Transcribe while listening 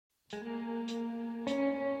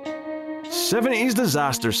'70s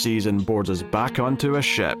disaster season boards us back onto a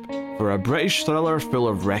ship for a British thriller full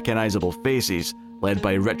of recognisable faces, led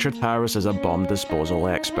by Richard Harris as a bomb disposal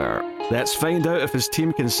expert. Let's find out if his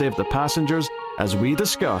team can save the passengers as we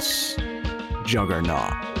discuss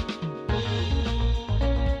Juggernaut.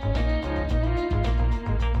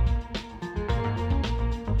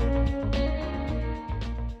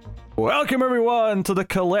 Welcome everyone to the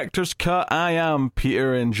Collector's Cut. I am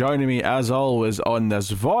Peter, and joining me as always on this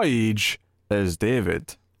voyage is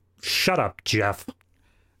David. Shut up, Jeff.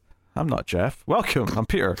 I'm not Jeff. Welcome, I'm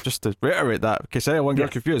Peter. Just to reiterate that, in case anyone got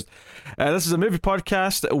confused. This is a movie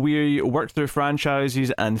podcast. We work through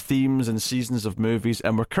franchises and themes and seasons of movies,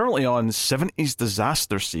 and we're currently on 70s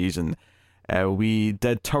disaster season. We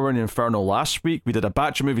did Towering Inferno last week. We did a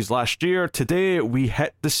batch of movies last year. Today, we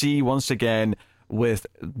hit the sea once again with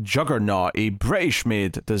Juggernaut, a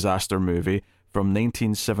British-made disaster movie from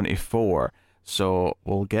 1974. So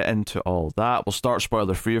we'll get into all that. We'll start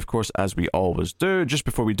spoiler-free, of course, as we always do. Just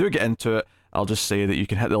before we do get into it, I'll just say that you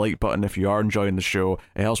can hit the like button if you are enjoying the show.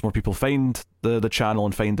 It helps more people find the channel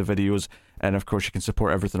and find the videos. And of course, you can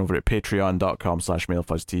support everything over at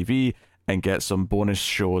patreon.com/MailFuzzTV and get some bonus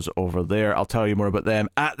shows over there. I'll tell you more about them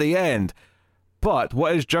at the end. But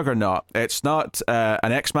what is Juggernaut? It's not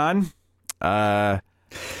an X-Man. I'm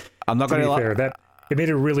not going to be fair, that it made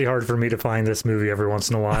it really hard for me to find this movie every once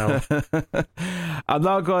in a while. I'm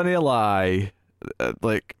not going to lie,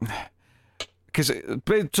 so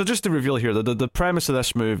just to reveal here, the premise of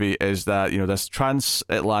this movie is that, this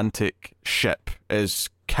transatlantic ship is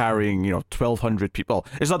carrying 1,200 people.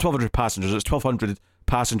 It's not 1,200 passengers, it's 1,200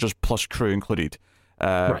 passengers plus crew included,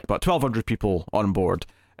 right. But 1,200 people on board,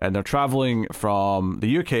 and they're traveling from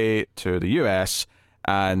the UK to the US.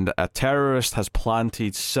 And a terrorist has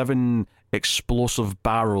planted 7 explosive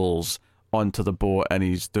barrels onto the boat, and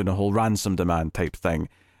he's doing a whole ransom demand type thing.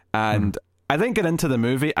 And I think getting into the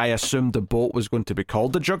movie, I assumed the boat was going to be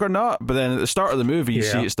called the Juggernaut, but then at the start of the movie, you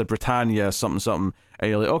see it's the Britannia something, and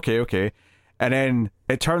you're like, okay. And then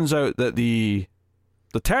it turns out that the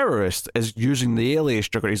terrorist is using the alias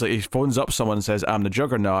Juggernaut. He phones up someone and says, "I'm the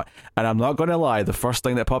Juggernaut," and I'm not going to lie, the first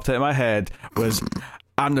thing that popped out of my head was,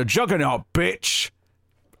 "I'm the Juggernaut, bitch."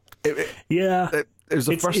 It was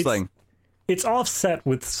the first thing. It's offset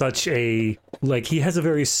with such a, he has a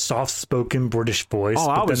very soft-spoken British voice,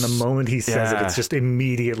 then the moment he says it, it's just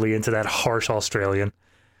immediately into that harsh Australian.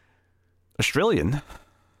 Australian?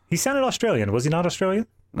 He sounded Australian. Was he not Australian?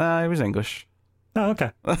 Nah, he was English. Oh,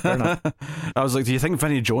 okay. Fair enough. I was like, do you think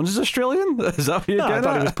Vinnie Jones is Australian? Is that what you're getting I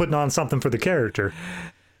thought at? he was putting on something for the character.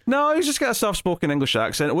 No, he's just got a soft-spoken English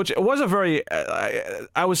accent, which was a very...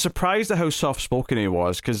 I was surprised at how soft-spoken he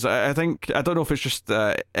was, because I don't know if it's just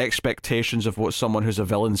expectations of what someone who's a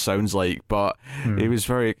villain sounds like, but he was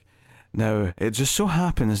very... Now, it just so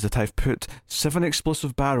happens that I've put 7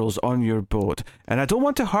 explosive barrels on your boat, and I don't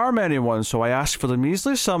want to harm anyone, so I ask for the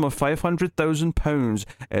measly sum of £500,000,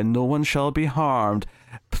 and no one shall be harmed.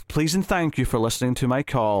 Please and thank you for listening to my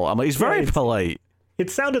call. I'm like, he's very polite. It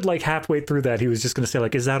sounded like halfway through that he was just going to say,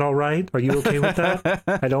 is that all right? Are you okay with that?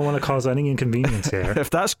 I don't want to cause any inconvenience here. If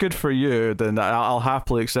that's good for you, then I'll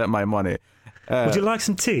happily accept my money. Would you like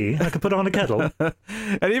some tea? I could put on a kettle.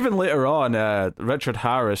 And even later on, Richard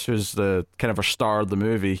Harris, who's the kind of a star of the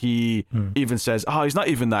movie, he even says, he's not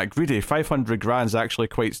even that greedy. 500 grand is actually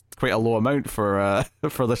quite a low amount for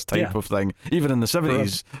this type of thing, even in the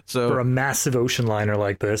 70s. For a massive ocean liner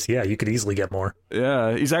like this, you could easily get more.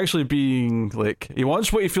 Yeah, he's actually being he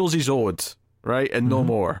wants what he feels he's owed, right? And no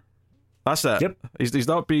more. That's it. Yep. He's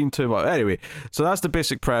not being too much. Anyway, so that's the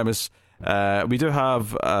basic premise. We do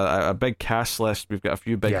have a big cast list. We've got a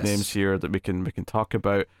few big names here that we can talk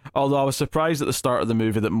about. Although I was surprised at the start of the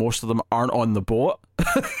movie that most of them aren't on the boat.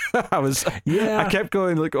 I kept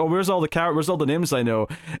going where's all the names I know?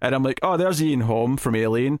 And I'm like, there's Ian Holm from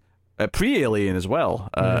Alien, pre-Alien as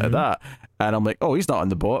well. At that, and I'm like, he's not on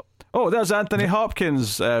the boat. There's Anthony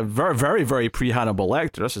Hopkins, very very very pre-Hannibal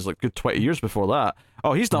Lecter. This is good 20 years before that.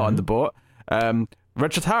 He's not on the boat.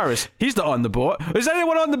 Richard Harris, he's not on the boat. Is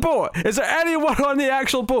anyone on the boat? Is there anyone on the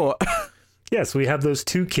actual boat? Yes, we have those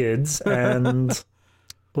 2 kids and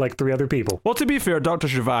 3 other people. Well, to be fair, Dr.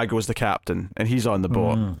 Zhivago is the captain, and he's on the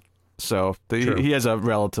boat. So he has a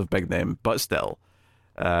relative big name, but still.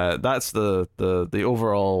 That's the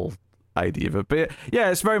overall idea of it. But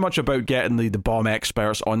it's very much about getting the bomb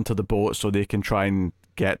experts onto the boat so they can try and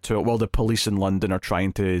get to it, while the police in London are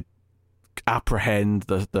trying to apprehend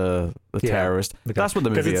the terrorist. That's what the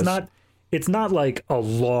movie is. it's not like a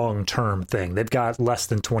long-term thing. They've got less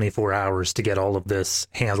than 24 hours to get all of this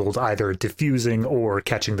handled, either defusing or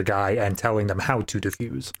catching the guy and telling them how to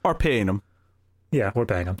defuse. Or paying them. Yeah, we're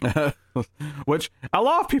paying them. Which a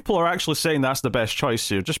lot of people are actually saying that's the best choice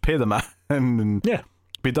here. Just pay the man and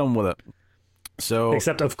be done with it. So,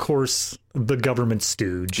 except, of course, the government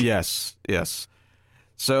stooge. Yes.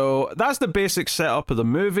 So that's the basic setup of the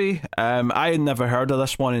movie. I had never heard of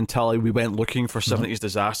this one until we went looking for 70s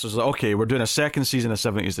disasters. Like, okay, we're doing a second season of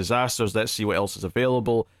 70s disasters. Let's see what else is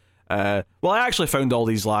available. Well, I actually found all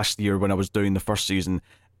these last year when I was doing the first season,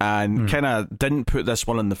 and kind of didn't put this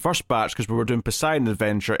one in the first batch because we were doing Poseidon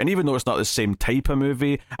Adventure, and even though it's not the same type of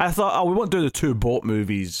movie, I thought, we won't do the two boat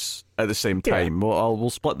movies at the same time. We'll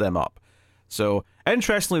split them up. So,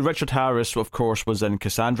 interestingly, Richard Harris, of course, was in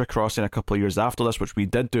Cassandra Crossing a couple of years after this, which we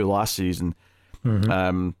did do last season.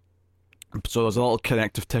 So there's a little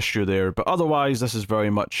connective tissue there, but otherwise, this is very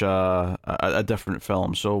much a different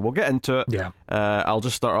film. So we'll get into it. Yeah. I'll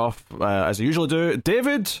just start off as I usually do.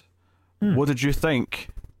 David, what did you think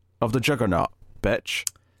of the Juggernaut, bitch?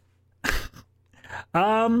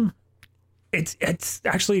 It's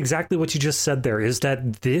actually exactly what you just said there, is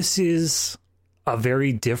that this is a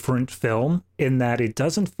very different film in that it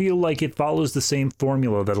doesn't feel like it follows the same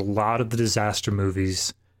formula that a lot of the disaster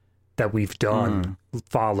movies that we've done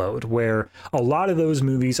followed, where a lot of those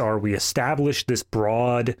movies are, we establish this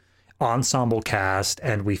broad ensemble cast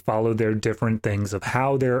and we follow their different things of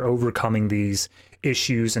how they're overcoming these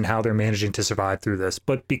issues and how they're managing to survive through this.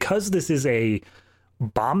 But because this is a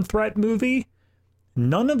bomb threat movie,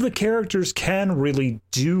 none of the characters can really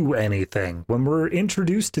do anything. When we're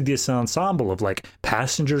introduced to this ensemble of like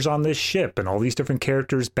passengers on this ship and all these different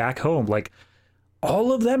characters back home, like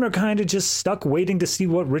all of them are kind of just stuck waiting to see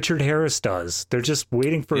what Richard Harris does. They're just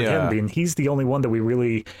waiting for him, and he's the only one that we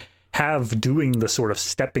really have doing the sort of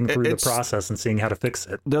stepping through the process and seeing how to fix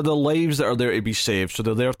it. They're the lives that are there to be saved, so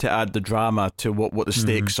they're there to add the drama to what the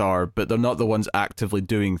stakes are, but they're not the ones actively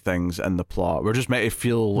doing things in the plot. We're just meant to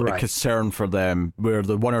feel a concern for them, where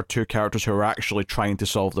the one or two characters who are actually trying to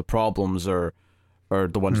solve the problems are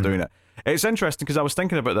the ones doing it. It's interesting because I was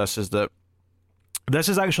thinking about this, is that this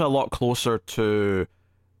is actually a lot closer to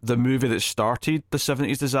the movie that started the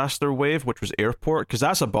 70s disaster wave, which was Airport, because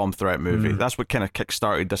that's a bomb threat movie. That's what kind of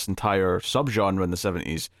kickstarted this entire subgenre in the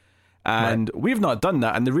 70s. And we've not done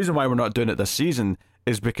that. And the reason why we're not doing it this season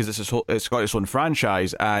is because it's got its own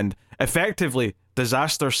franchise. And effectively,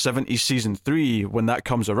 Disaster 70s Season 3, when that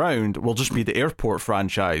comes around, will just be the Airport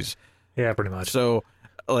franchise. Yeah, pretty much. So,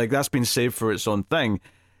 like, that's been saved for its own thing.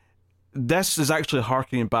 This is actually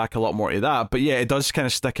harkening back a lot more to that, but yeah, it does kind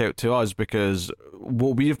of stick out to us because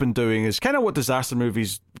what we've been doing is kind of what disaster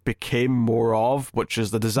movies became more of, which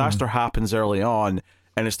is the disaster happens early on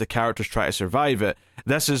and it's the characters trying to survive it.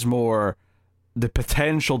 This is more the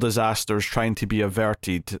potential disasters trying to be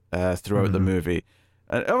averted throughout the movie.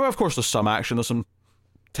 Of course, there's some action, there's some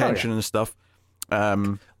tension and stuff.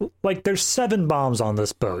 Like, there's 7 bombs on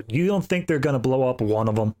this boat. You don't think they're going to blow up one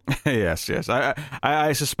of them? Yes.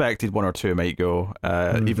 I suspected 1 or 2 might go,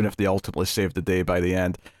 even if they ultimately saved the day by the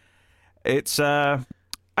end. It's I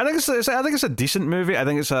think it's a decent movie. I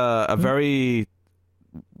think it's a very,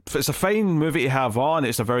 it's a fine movie to have on.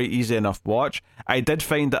 It's a very easy enough watch. I did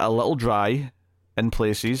find it a little dry in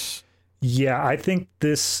places. Yeah, I think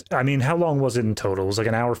this, I mean, how long was it in total? It was like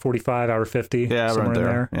an hour 45, hour 50, somewhere in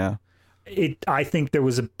there. Yeah. I think there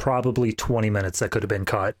was probably 20 minutes that could have been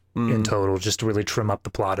cut in total just to really trim up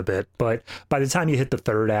the plot a bit. But by the time you hit the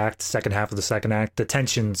third act, second half of the second act, the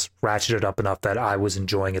tensions ratcheted up enough that I was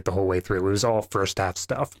enjoying it the whole way through. It was all first half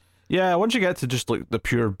stuff. Yeah, once you get to just like the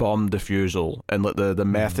pure bomb defusal and like the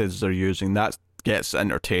methods they're using, that gets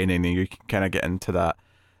entertaining and you can kind of get into that.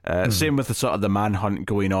 Same with the sort of the manhunt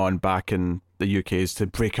going on back in the UK is to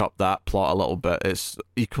break up that plot a little bit. It's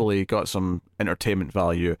equally got some entertainment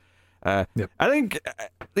value. I think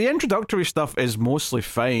the introductory stuff is mostly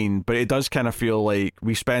fine, but it does kind of feel like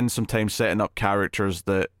we spend some time setting up characters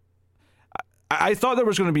that I thought there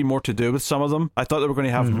was going to be more to do with some of them. I thought they were going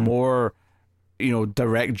to have more,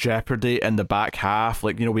 direct jeopardy in the back half.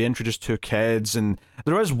 Like, we introduced 2 kids, and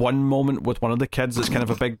there is one moment with one of the kids that's kind of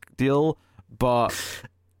a big deal, but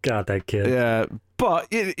God, that kid. Yeah, but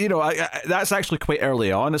that's actually quite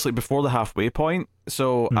early on. It's like before the halfway point.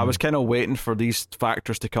 So I was kind of waiting for these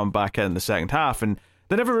factors to come back in the second half, and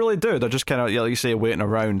they never really do. They're just kind of, like you say, waiting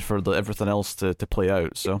around for everything else to play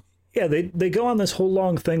out. So yeah, they go on this whole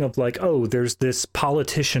long thing of like, oh, there's this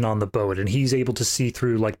politician on the boat, and he's able to see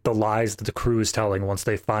through like the lies that the crew is telling once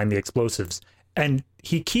they find the explosives. And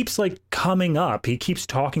he keeps like coming up. He keeps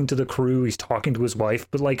talking to the crew. He's talking to his wife,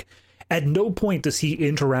 but like, At no point does he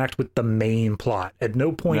interact with the main plot. At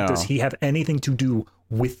no point does he have anything to do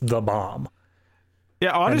with the bomb.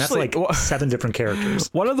 Yeah, honestly, and that's like 7 different characters.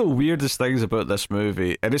 One of the weirdest things about this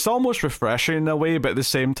movie, and it's almost refreshing in a way, but at the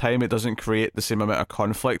same time, it doesn't create the same amount of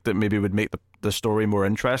conflict that maybe would make the story more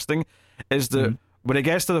interesting, is that when it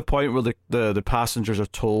gets to the point where the passengers are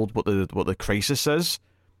told what the crisis is,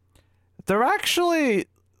 they're actually...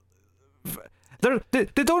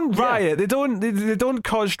 They don't riot. They don't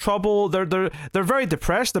cause trouble. They're very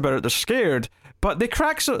depressed about it. They're scared, but they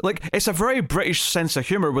crack it's a very British sense of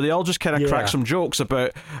humor where they all just kind of crack some jokes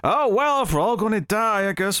about, oh well, if we're all going to die,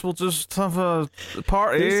 I guess we'll just have a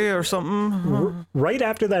party or something. Right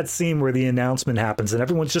after that scene where the announcement happens and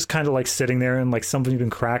everyone's just kind of like sitting there and like somebody even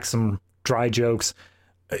cracks some dry jokes.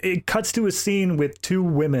 It cuts to a scene with 2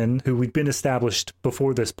 women who we'd been established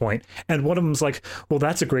before this point, and one of them's like, well,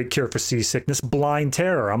 that's a great cure for seasickness, blind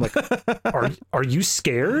terror. I'm like, are you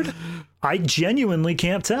scared? I genuinely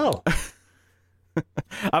can't tell.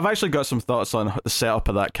 I've actually got some thoughts on the setup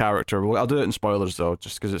of that character. I'll do it in spoilers, though,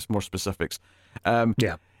 just because it's more specifics.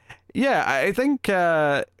 Yeah, I think...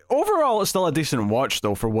 overall, it's still a decent watch,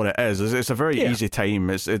 though, for what it is. It's a very easy time.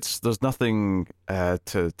 There's nothing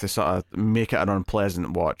to sort of make it an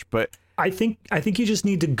unpleasant watch. But I think you just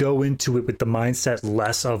need to go into it with the mindset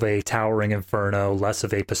less of a towering inferno, less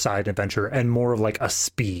of a Poseidon adventure, and more of like a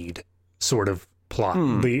Speed sort of plot.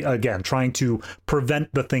 Again, trying to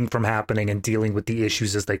prevent the thing from happening and dealing with the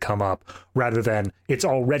issues as they come up, rather than it's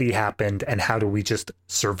already happened and how do we just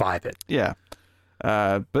survive it? Yeah.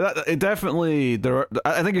 But it definitely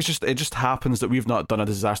I think it just happens that we've not done a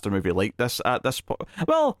disaster movie like this at this point.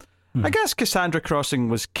 Well, I guess Cassandra Crossing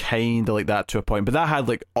was kind of like that to a point, but that had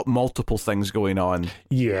like multiple things going on.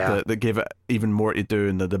 Yeah, that gave it even more to do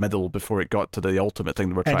in the middle before it got to the ultimate thing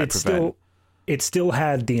that we're trying to prevent. It still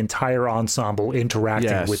had the entire ensemble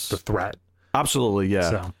interacting with the threat. Absolutely,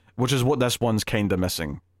 yeah. Which is what this one's kind of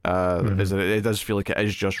missing. Is that it does feel like it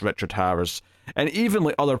is just Richard Harris. And even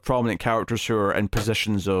like other prominent characters who are in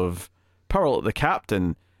positions of power, like the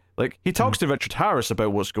captain, like he talks to Richard Harris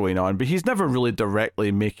about what's going on, but he's never really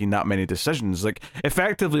directly making that many decisions. Like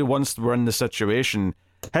effectively, once we're in the situation,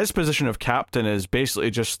 his position of captain is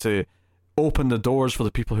basically just to open the doors for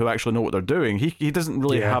the people who actually know what they're doing. He doesn't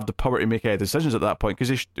really have the power to make any decisions at that point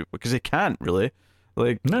because he can't really.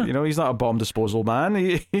 Like he's not a bomb disposal man.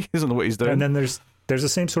 He doesn't know what he's doing. And then there's the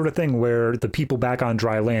same sort of thing where the people back on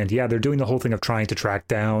dry land, they're doing the whole thing of trying to track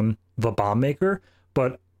down the bomb maker,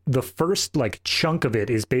 but the first like chunk of it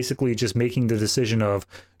is basically just making the decision of,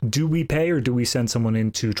 do we pay or do we send someone in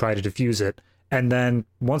to try to defuse it? And then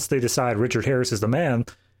once they decide Richard Harris is the man,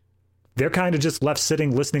 they're kind of just left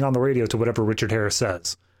sitting listening on the radio to whatever Richard Harris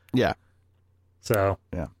says. Yeah. So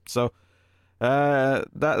that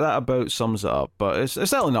about sums it up, but it's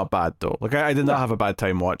certainly not bad though. Like I did not have a bad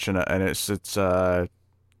time watching it, and it's I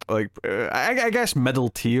guess middle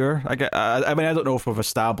tier. I mean I don't know if we've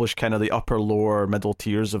established kind of the upper lower middle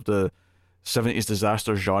tiers of the 70s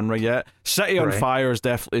disaster genre yet. City on Fire is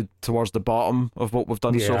definitely towards the bottom of what we've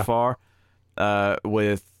done so far.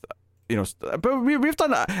 With but we've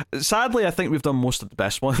done. Sadly, I think we've done most of the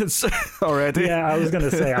best ones already. Yeah, I was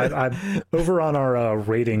gonna say, I'm over on our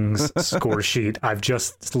ratings score sheet. I've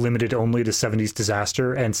just limited only to 70s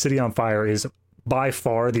disaster, and City on Fire is by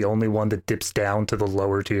far the only one that dips down to the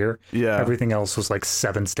lower tier. Yeah, everything else was like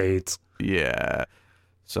 7 states. Yeah.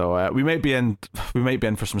 So we might be in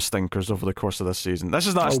for some stinkers over the course of this season. This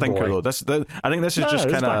is not a stinker though. I think this is just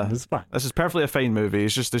kind of. This is perfectly a fine movie.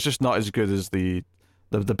 It's just not as good as the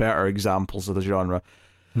better examples of the genre.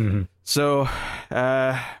 So,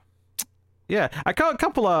 a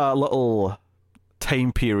couple of little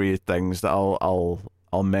time period things that I'll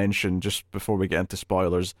mention just before we get into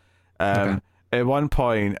spoilers. At one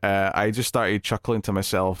point, I just started chuckling to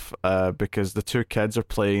myself because the 2 kids are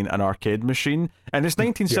playing an arcade machine, and it's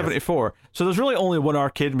 1974, so there's really only one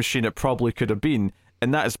arcade machine it probably could have been,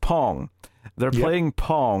 and that is Pong. They're playing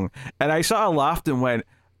Pong, and I sort of laughed and went,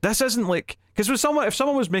 this isn't like... Because if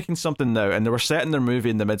someone was making something now and they were setting their movie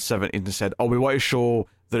in the mid-70s and said, we want to show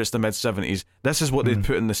that it's the mid-70s, this is what they'd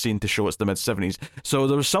put in the scene to show it's the mid-70s. So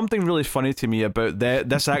there was something really funny to me about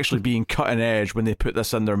this actually being cutting edge when they put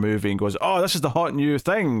this in their movie and goes, this is the hot new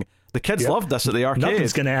thing. The kids loved this at the arcade.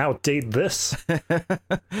 Nothing's going to outdate this.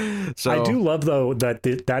 So I do love, though, that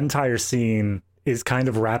that entire scene is kind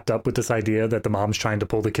of wrapped up with this idea that the mom's trying to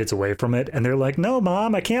pull the kids away from it, and they're like, no,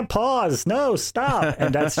 Mom, I can't pause. No, stop.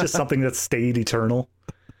 And that's just something that's stayed eternal.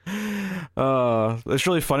 It's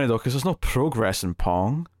really funny, though, because there's no progress in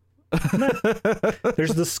Pong.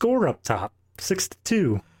 There's the score up top,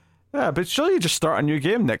 6-2. Yeah, but surely you just start a new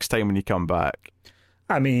game next time when you come back.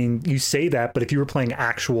 I mean, you say that, but if you were playing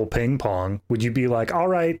actual ping pong, would you be like, all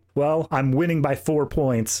right, well, I'm winning by 4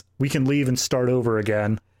 points. We can leave and start over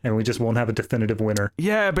again, and we just won't have a definitive winner.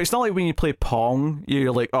 Yeah, but it's not like when you play Pong,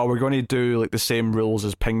 you're like, oh, we're going to do like the same rules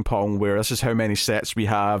as ping pong, where this is how many sets we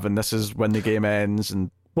have, and this is when the game ends.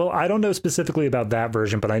 And well, I don't know specifically about that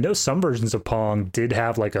version, but I know some versions of Pong did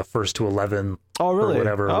have like a first to 11 oh, really? or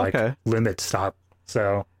whatever, okay. like limit stop.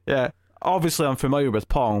 So yeah, obviously I'm familiar with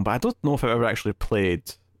Pong, but I don't know if I've ever actually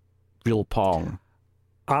played real Pong.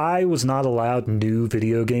 I was not allowed new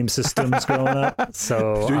video game systems growing up,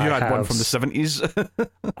 so you had one from the 70s.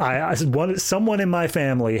 Someone in my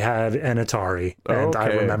family had an Atari, and I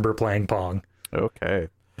remember playing Pong. Okay.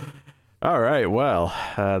 All right, well,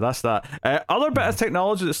 that's that. Other bit of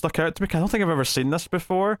technology that stuck out to me, 'cause I don't think I've ever seen this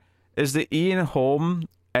before, is that Ian Holm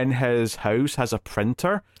in his house has a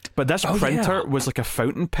printer, but this printer was like a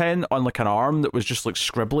fountain pen on like an arm that was just like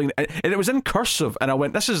scribbling, and it was in cursive, and I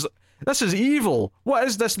went, this is evil. What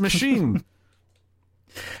is this machine?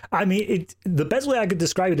 I mean, the best way I could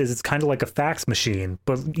describe it is it's kind of like a fax machine,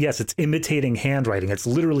 but yes, it's imitating handwriting. It's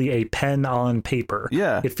literally a pen on paper.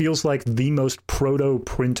 Yeah. It feels like the most proto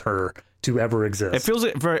printer to ever exist. It feels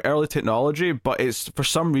like very early technology, but it's for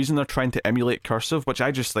some reason they're trying to emulate cursive, which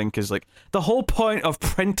I just think is like the whole point of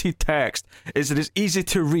printed text is that it's easy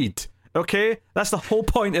to read. Okay? That's the whole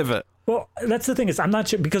point of it. Well, that's the thing is I'm not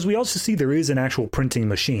sure, because we also see there is an actual printing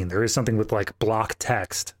machine. There is something with like block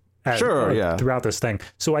text throughout this thing.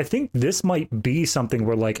 So I think this might be something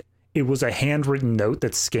where like it was a handwritten note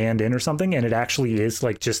that's scanned in or something, and it actually is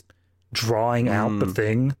like just drawing out the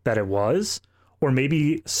thing that it was. Or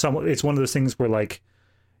maybe it's one of those things where like,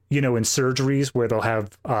 you know, in surgeries where they'll have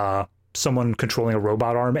someone controlling a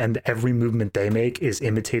robot arm and every movement they make is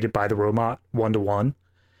imitated by the robot 1-to-1.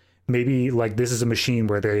 Maybe like this is a machine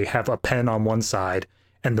where they have a pen on one side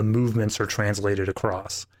and the movements are translated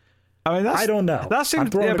across. I mean, I don't know. That seems,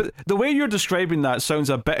 but the way you're describing that sounds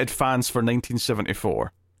a bit advanced for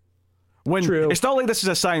 1974. True. It's not like this is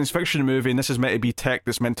a science fiction movie and this is meant to be tech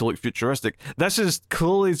that's meant to look futuristic. This is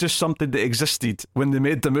clearly just something that existed when they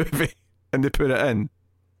made the movie and they put it in.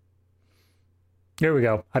 There we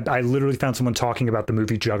go. I literally found someone talking about the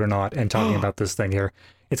movie Juggernaut and talking about this thing here.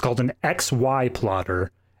 It's called an XY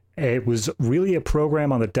plotter. It was really a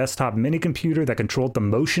program on the desktop mini computer that controlled the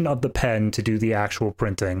motion of the pen to do the actual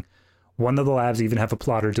printing. One of the labs even have a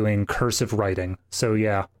plotter doing cursive writing. So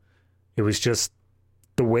yeah, it was just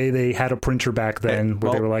the way they had a printer back then,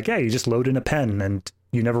 where they were like, yeah, you just load in a pen and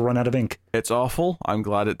you never run out of ink. It's awful. I'm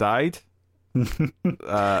glad it died.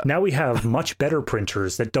 Now we have much better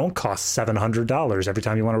printers that don't cost $700 every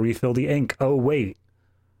time you want to refill the ink. Oh, wait.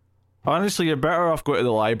 Honestly, you're better off going to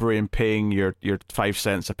the library and paying your 5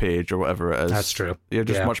 cents a page or whatever it is. That's true. You're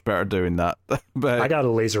just much better doing that. But I got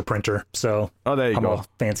a laser printer, so there you I'm go. all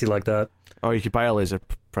fancy like that. Oh, you could buy a laser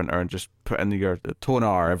printer and just put in your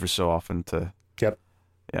toner every so often to... Yep.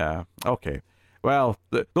 Yeah, okay. Well,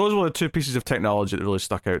 those were the two pieces of technology that really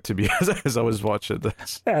stuck out to me as I was watching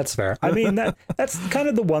this. That's fair. I mean, that's kind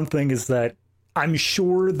of the one thing is that I'm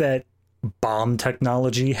sure that bomb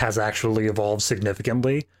technology has actually evolved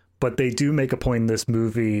significantly, but they do make a point in this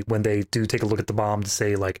movie when they do take a look at the bomb to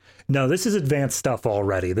say, like, no, this is advanced stuff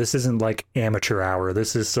already. This isn't like amateur hour.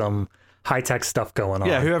 This is some high-tech stuff going on.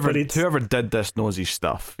 Yeah, whoever did this knows his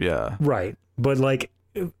stuff, yeah. Right. But, like,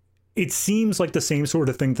 it seems like the same sort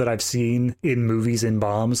of thing that I've seen in movies in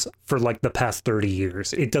bombs for, like, the past 30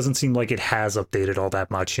 years. It doesn't seem like it has updated all that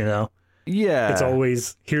much, you know? Yeah. It's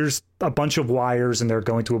always, here's a bunch of wires and they're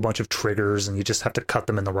going to a bunch of triggers and you just have to cut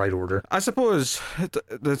them in the right order. I suppose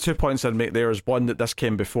the 2 points I'd make there is one, that this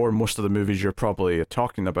came before most of the movies you're probably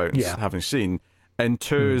talking about having seen. And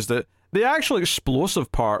two is that the actual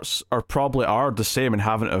explosive parts are the same and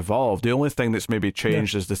haven't evolved. The only thing that's maybe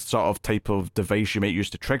changed is the sort of type of device you might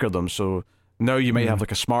use to trigger them. So now you might have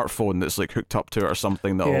like a smartphone that's like hooked up to it or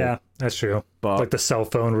something. Yeah, that's true. But like the cell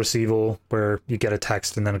phone receiver where you get a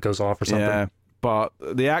text and then it goes off or something. Yeah, but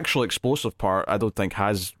the actual explosive part I don't think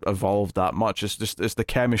has evolved that much. It's the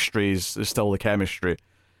chemistry is still the chemistry.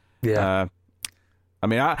 Yeah. I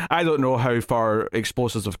mean, I don't know how far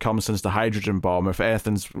explosives have come since the hydrogen bomb, if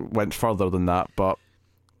anything's went further than that, but...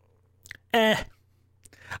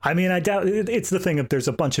 I mean, I doubt it's the thing of there's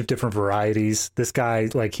a bunch of different varieties. This guy,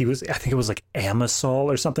 like, I think it was like Amasol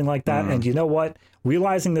or something like that. And you know what?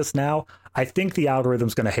 Realizing this now, I think the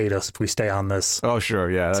algorithm's going to hate us if we stay on this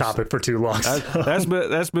topic for too long.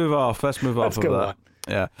 Let's move off. Let's move off of that.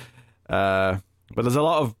 Yeah. But there's a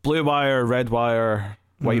lot of blue wire, red wire,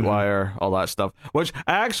 white wire, all that stuff. Which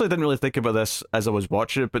I actually didn't really think about this as I was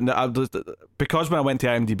watching it, but because when I went to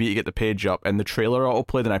IMDb to get the page up and the trailer auto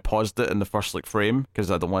played, and I paused it in the first frame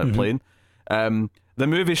because I don't want it playing. The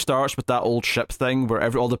movie starts with that old ship thing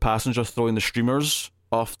where all the passengers throwing the streamers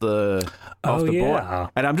off the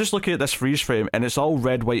boat, and I'm just looking at this freeze frame, and it's all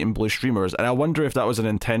red, white, and blue streamers, and I wonder if that was an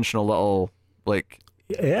intentional little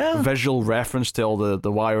visual reference to all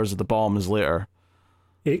the wires of the bombs later.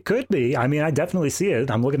 It could be. I mean, I definitely see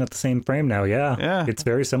it. I'm looking at the same frame now. Yeah. It's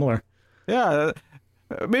very similar. Yeah.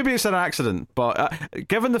 Maybe it's an accident, but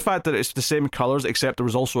given the fact that it's the same colors, except there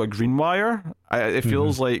was also a green wire, it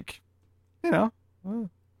feels like, Yeah.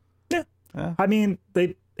 I mean,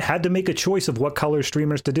 they had to make a choice of what color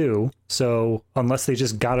streamers to do, so unless they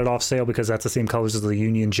just got it off sale because that's the same colors as the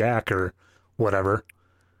Union Jack or whatever,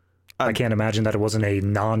 I can't imagine that it wasn't a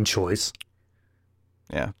non-choice.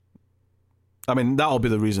 Yeah. I mean, that'll be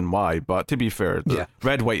the reason why, but to be fair,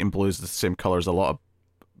 red, white, and blue is the same color as a lot of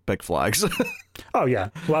big flags. Oh, yeah.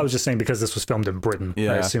 Well, I was just saying because this was filmed in Britain,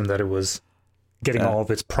 I assumed that it was getting all of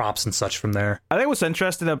its props and such from there. I think what's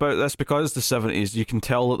interesting about this, because it's the 70s, you can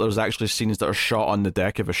tell that there's actually scenes that are shot on the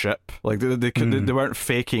deck of a ship. Like, they weren't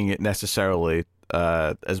faking it necessarily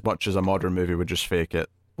as much as a modern movie would just fake it,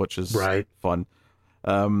 which is fun.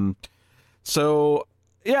 So...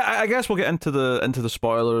 yeah, I guess we'll get into the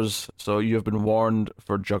spoilers. So you have been warned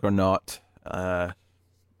for Juggernaut.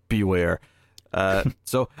 Beware.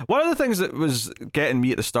 So one of the things that was getting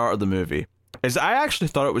me at the start of the movie is I actually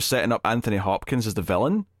thought it was setting up Anthony Hopkins as the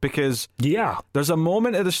villain, because there's a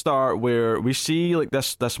moment at the start where we see like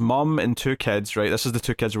this mum and two kids, right? This is the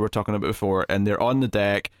two kids we were talking about before, and they're on the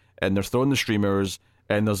deck and they're throwing the streamers,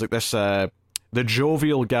 and there's like this the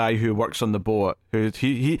jovial guy who works on the boat, who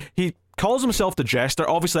he calls himself the Jester.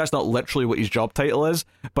 Obviously, that's not literally what his job title is,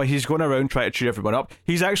 but he's going around trying to cheer everyone up.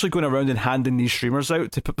 He's actually going around and handing these streamers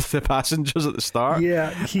out to the passengers at the start.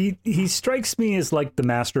 Yeah, he strikes me as like the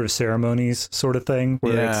master of ceremonies sort of thing,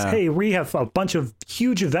 where it's, hey, we have a bunch of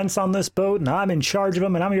huge events on this boat, and I'm in charge of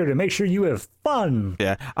them, and I'm here to make sure you have fun.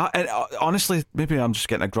 Yeah, and honestly, maybe I'm just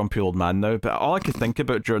getting a grumpy old man now, but all I could think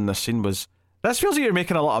about during this scene was, this feels like you're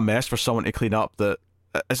making a lot of mess for someone to clean up that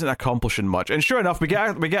isn't accomplishing much. And sure enough, we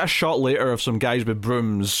get a shot later of some guys with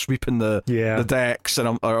brooms sweeping the decks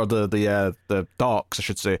or the docks, I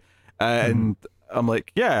should say. And I'm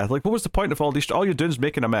like, what was the point of all these? All you're doing is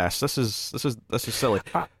making a mess. This is silly.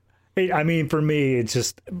 I mean, for me, it's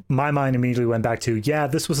just, my mind immediately went back to,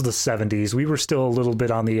 this was the 70s. We were still a little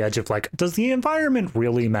bit on the edge of like, does the environment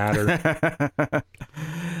really matter?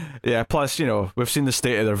 Yeah, plus, we've seen the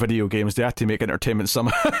state of their video games. They have to make entertainment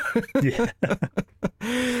somehow.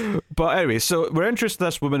 But anyway, so we're introduced to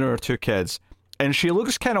this woman and her two kids, and she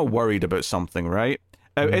looks kind of worried about something, right?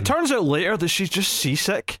 It turns out later that she's just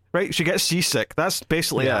seasick, right? She gets seasick. That's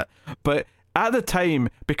basically it. But at the time,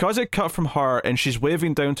 because it cut from her and she's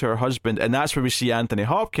waving down to her husband, and that's where we see Anthony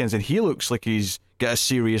Hopkins, and he looks like he's got a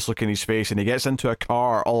serious look in his face, and he gets into a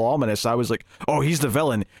car all ominous. I was like, oh, he's the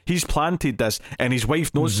villain. He's planted this, and his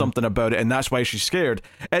wife knows something about it, and that's why she's scared.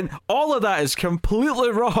 And all of that is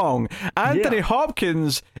completely wrong. Anthony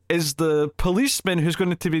Hopkins is the policeman who's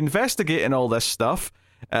going to be investigating all this stuff.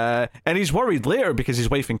 And he's worried later because his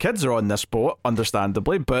wife and kids are on this boat,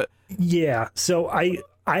 understandably, but... yeah, so I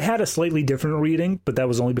had a slightly different reading, but that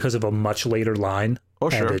was only because of a much later line.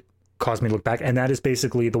 Oh, sure. And it caused me to look back. And that is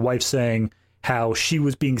basically the wife saying how she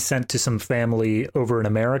was being sent to some family over in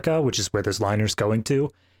America, which is where this liner's going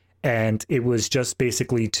to. And it was just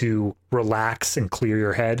basically to relax and clear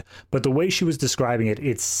your head. But the way she was describing it,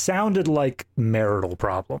 it sounded like marital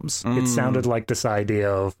problems. It sounded like this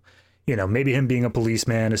idea of, maybe him being a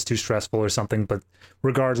policeman is too stressful or something. But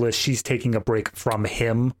regardless, she's taking a break from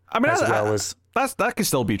him as that could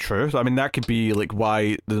still be true. I mean, that could be like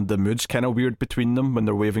why the mood's kind of weird between them when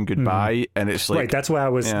they're waving goodbye, and it's like that's what I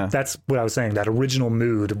was saying. That original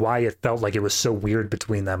mood, why it felt like it was so weird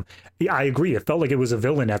between them. Yeah, I agree. It felt like it was a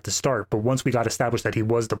villain at the start, but once we got established that he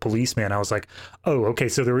was the policeman, I was like, oh, okay,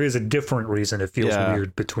 so there is a different reason it feels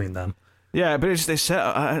weird between them. Yeah, but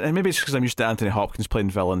and maybe it's because I'm used to Anthony Hopkins playing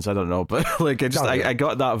villains. I don't know, but like I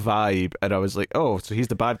got that vibe, and I was like, oh, so he's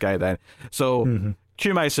the bad guy then. So.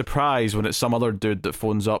 Cue my surprise when it's some other dude that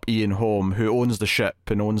phones up Ian Holm, who owns the ship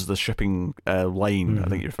and owns the shipping line, I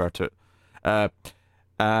think you refer to it.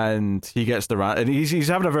 And he gets the rant, and he's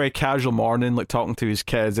having a very casual morning, like talking to his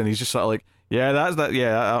kids, and he's just sort of like,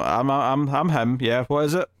 I'm him. Yeah, what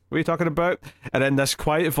is it? What are you talking about? And then this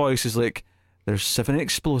quiet voice is like, there's 7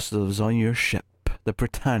 explosives on your ship, the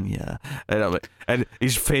Britannia. And I'm like, and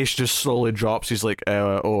his face just slowly drops. He's like,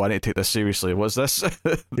 I need to take this seriously. What's this?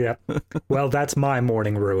 Yeah. Well, that's my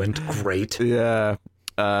morning ruined. Great. Yeah.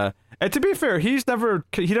 And to be fair, he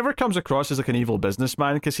never comes across as like an evil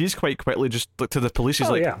businessman, because he's quite quickly just to the police. He's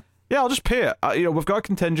yeah, I'll just pay it. We've got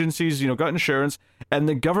contingencies, got insurance, and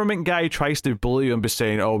the government guy tries to bully him by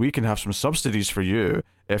saying, "Oh, we can have some subsidies for you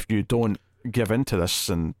if you don't give in to this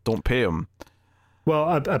and don't pay him."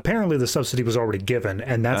 Well, apparently the subsidy was already given,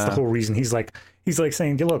 and that's the whole reason. He's like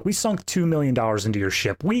saying, "Look, we sunk $2 million into your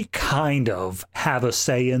ship. We kind of have a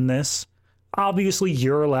say in this. Obviously,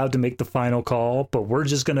 you're allowed to make the final call, but we're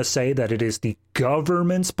just going to say that it is the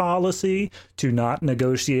government's policy to not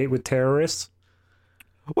negotiate with terrorists."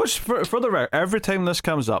 Which, for the record, every time this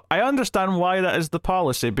comes up, I understand why that is the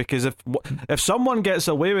policy, because if someone gets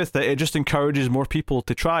away with it, it just encourages more people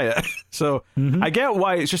to try it. So I get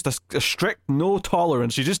why it's just a strict no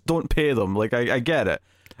tolerance. You just don't pay them. Like, I get it.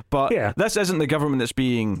 But this isn't the government that's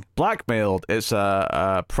being blackmailed. It's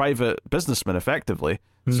a private businessman, effectively.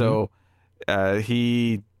 So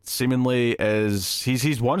he seemingly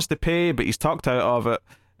he wants to pay, but he's talked out of it.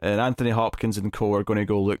 And Anthony Hopkins and co are going to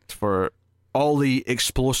go look for all the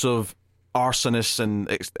explosive arsonists and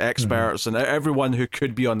experts and everyone who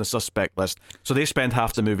could be on the suspect list. So they spend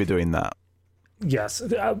half the movie doing that. Yes.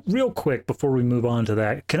 Real quick, before we move on to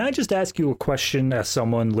that, can I just ask you a question as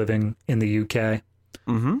someone living in the UK?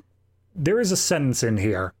 Mm-hmm. There is a sentence in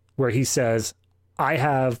here where he says, "I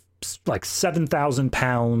have like 7,000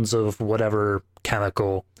 pounds of whatever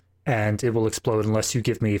chemical, and it will explode unless you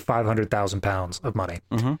give me 500,000 pounds of money."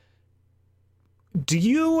 Mm-hmm. Do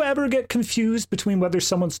you ever get confused between whether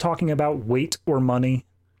someone's talking about weight or money?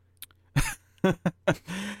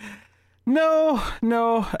 No.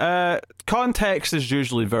 Context is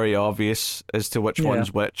usually very obvious as to which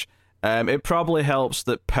one's which. It probably helps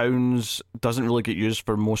that pounds doesn't really get used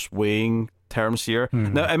for most weighing terms here.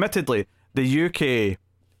 Now, admittedly, the UK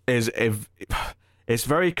it's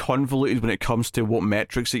very convoluted when it comes to what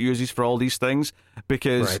metrics it uses for all these things,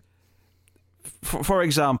 because, for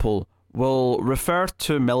example, we'll refer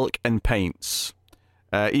to milk in pints,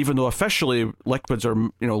 even though officially liquids are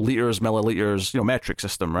liters, milliliters, metric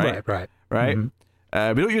system, right? Right.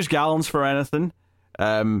 We don't use gallons for anything.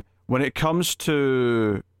 When it comes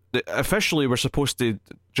to officially, we're supposed to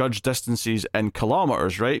judge distances in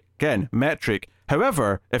kilometers, right? Again, metric.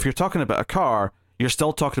 However, if you're talking about a car, you're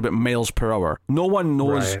still talking about miles per hour. No one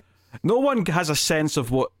knows. Right. No one has a sense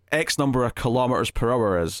of what X number of kilometers per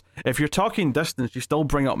hour is. If you're talking distance, you still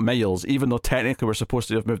bring up miles, even though technically we're supposed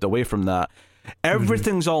to have moved away from that.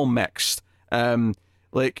 Everything's all mixed.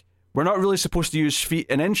 Like, we're not really supposed to use feet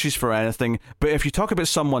and inches for anything, but if you talk about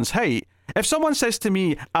someone's height, if someone says to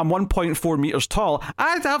me, "I'm 1.4 meters tall,"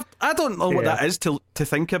 I don't know what that is to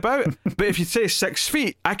think about. But if you say 6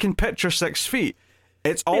 feet, I can picture 6 feet.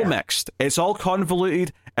 It's all mixed. It's all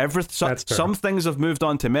convoluted. Some things have moved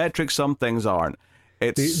on to metric, some things aren't.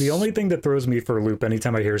 It's the only thing that throws me for a loop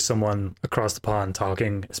anytime I hear someone across the pond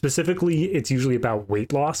talking, specifically, it's usually about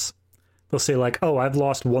weight loss. They'll say like, "Oh, I've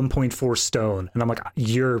lost 1.4 stone," and I'm like,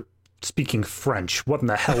 "You're speaking French. What in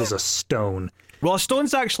the hell is a stone?" Well, a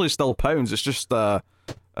stone's actually still pounds. It's just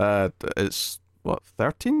it's what,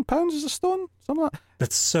 13 pounds is a stone? Something like that.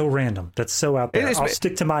 That's so random. That's so out there. I'll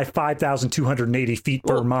stick to my 5,280 feet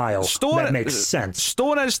per mile. That makes sense.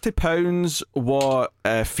 Stone is to pounds what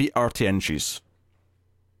feet are to inches.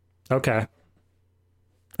 Okay.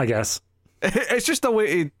 I guess. It's just a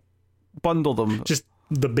way to bundle them. Just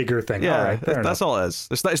the bigger thing. Yeah, all right, that's all it is.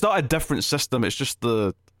 It's not a different system. It's just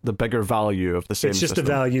the bigger value of the same system. It's just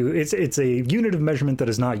a value. It's a unit of measurement that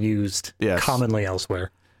is not used commonly elsewhere.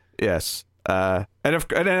 Yes. And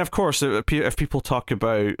then of course, if people talk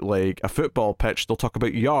about like a football pitch, they'll talk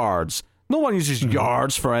about yards. No one uses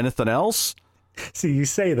yards for anything else. See, you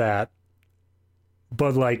say that,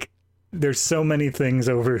 but like, there's so many things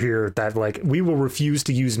over here that like we will refuse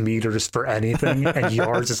to use meters for anything, and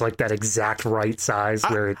yards is like that exact right size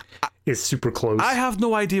where it is super close. I have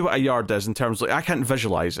no idea what a yard is in terms of, I can't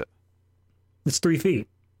visualize it. It's 3 feet.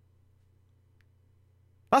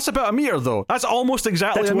 That's about a meter, though. That's almost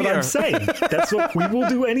exactly a meter. That's what I'm saying. That's what we will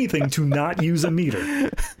do anything to not use a meter.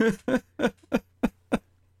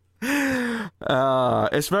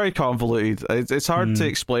 It's very convoluted. It's hard to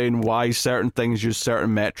explain why certain things use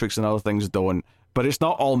certain metrics and other things don't. But it's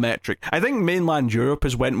not all metric. I think mainland Europe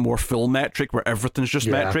has went more full metric, where everything's just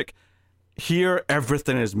metric. Here,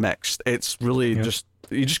 everything is mixed. It's really just,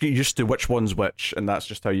 you just get used to which one's which, and that's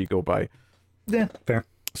just how you go by. Yeah, fair.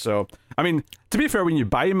 So, I mean, to be fair, when you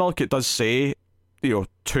buy milk, it does say, 2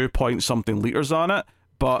 point something liters on it,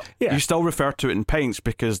 but you still refer to it in pints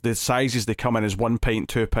because the sizes they come in is 1 pint,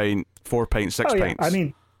 2 pint, 4 pint, 6 pints. I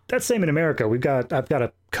mean, that's same in America. I've got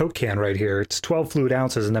a Coke can right here. It's 12 fluid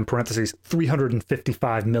ounces and then parentheses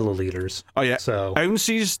 355 milliliters. Oh yeah, so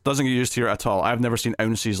ounces doesn't get used here at all. I've never seen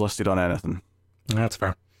ounces listed on anything. That's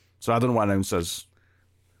fair. So I don't know what an ounce is.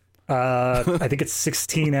 I think it's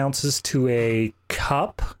 16 ounces to a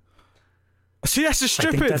cup. See, that's just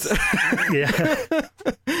stupid. Yeah,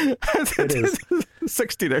 it is.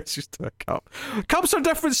 16 ounces to a cup. Cups are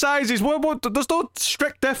different sizes. There's no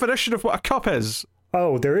strict definition of what a cup is.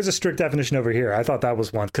 Oh, there is a strict definition over here. I thought that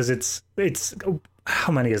was one because it's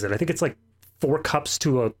how many is it? I think it's like 4 cups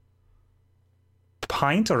to a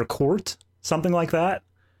pint or a quart, something like that.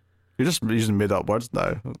 You're just using made up words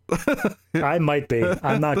now. I might be.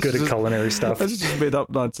 I'm not good at culinary stuff. This is just made up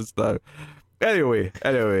nonsense now. Anyway,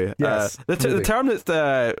 yes, the term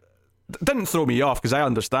that didn't throw me off because I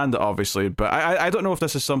understand it obviously, but I don't know if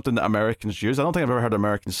this is something that Americans use. I don't think I've ever heard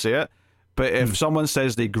Americans say it. But if someone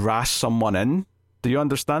says they grass someone in, do you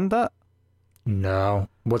understand that? No.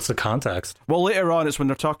 What's the context? Well, later on, it's when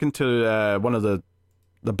they're talking to one of the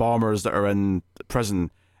bombers that are in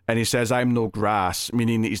prison, and he says, "I'm no grass,"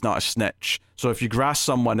 meaning that he's not a snitch. So if you grass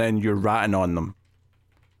someone in, you're ratting on them.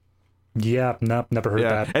 Yeah, no, never heard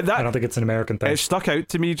that. I don't think it's an American thing. It stuck out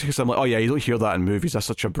to me because I'm like, oh yeah, you don't hear that in movies. That's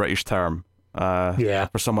such a British term. For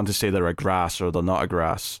someone to say they're a grass or they're not a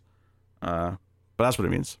grass. But that's what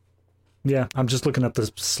it means. Yeah, I'm just looking up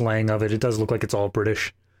the slang of it. It does look like it's all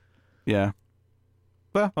British. Yeah.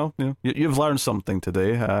 Well, you've learned something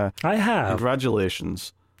today. I have.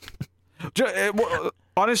 Congratulations.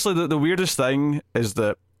 Honestly, the weirdest thing is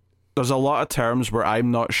that there's a lot of terms where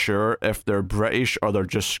I'm not sure if they're British or they're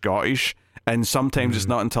just Scottish, and sometimes it's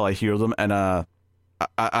not until I hear them in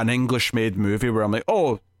an English-made movie where I'm like,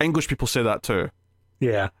 oh, English people say that too.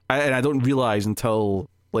 Yeah. And I don't realise until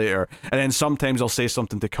later. And then sometimes I'll say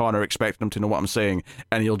something to Connor expecting him to know what I'm saying,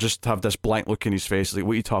 and he'll just have this blank look in his face like,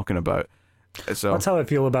 what are you talking about? So that's how I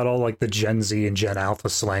feel about all like the Gen Z and Gen Alpha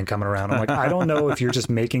slang coming around. I'm like, I don't know if you're just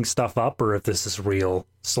making stuff up or if this is real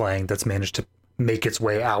slang that's managed to make its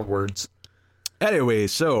way outwards. Anyway,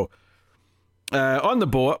 so on the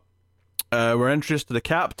boat, we're introduced to the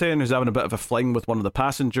captain who's having a bit of a fling with one of the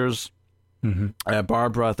passengers.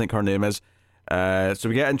 Barbara, I think her name is. So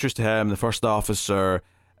we get introduced to him, the first officer.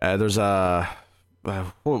 There's a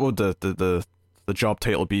what would the job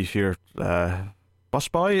title be here?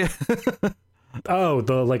 Busboy? Oh,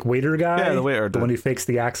 the like waiter guy? Yeah, the waiter. The one who fakes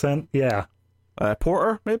the accent? Yeah.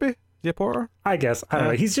 Porter, maybe? Yeah, Porter? I guess. I don't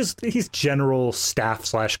know. He's general staff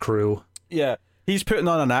 / crew. Yeah. He's putting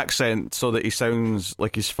on an accent so that he sounds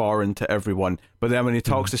like he's foreign to everyone. But then when he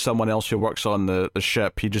talks to someone else who works on the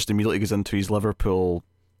ship, he just immediately goes into his Liverpool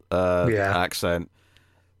accent.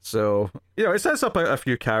 So, it sets up a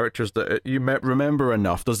few characters that you remember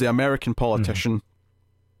enough. There's the American politician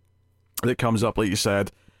that comes up, like you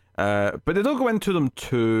said. But they don't go into them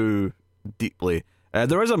too deeply.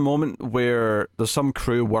 There is a moment where there's some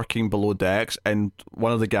crew working below decks, and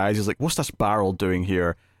one of the guys is like, what's this barrel doing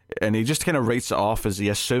here? And he just kind of writes it off as he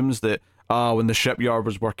assumes that, when the shipyard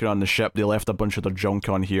was working on the ship, they left a bunch of their junk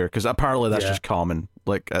on here, because apparently that's just common,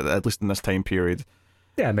 like at least in this time period.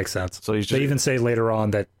 Yeah, it makes sense. So they even say later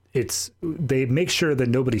on that they make sure that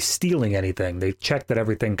nobody's stealing anything. They check that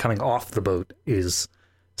everything coming off the boat is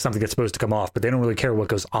something that's supposed to come off, but they don't really care what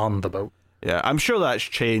goes on the boat. Yeah, I'm sure that's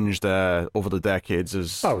changed over the decades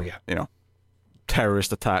as,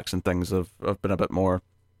 terrorist attacks and things have been a bit more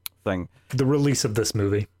thing. The release of this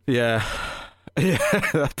movie. Yeah. Yeah,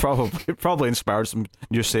 that probably inspired some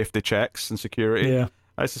new safety checks and security,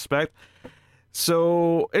 I suspect.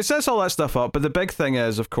 So it sets all that stuff up, but the big thing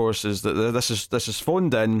is, of course, is that this is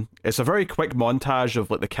phoned in. It's a very quick montage of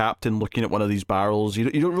like the captain looking at one of these barrels. You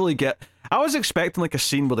don't really get. I was expecting like a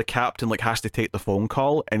scene where the captain like has to take the phone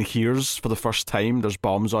call and hears for the first time there's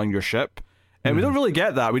bombs on your ship, and we don't really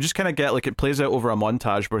get that. We just kind of get like it plays out over a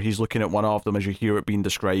montage where he's looking at one of them as you hear it being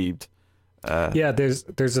described.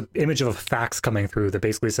 There's an image of a fax coming through that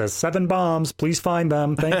basically says 7 bombs, please find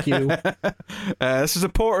them, thank you. This is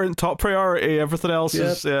important, top priority, everything else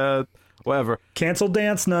is whatever. Cancelled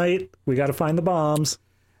dance night, we gotta find the bombs.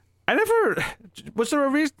 Was there a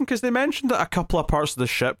reason? Because they mentioned that a couple of parts of the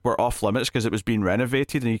ship were off limits because it was being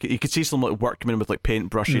renovated, and you could see some like workmen with like paint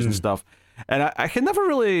brushes and stuff, and I could never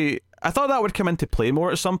really, I thought that would come into play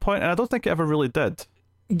more at some point, and I don't think it ever really did.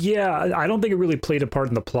 Yeah, I don't think it really played a part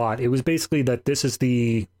in the plot. It was basically that this is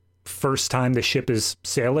the first time the ship is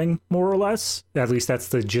sailing, more or less. At least that's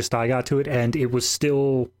the gist I got to it. And it was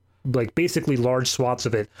still, like, basically large swaths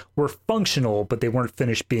of it were functional, but they weren't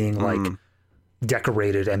finished being, like,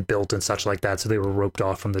 decorated and built and such like that. So they were roped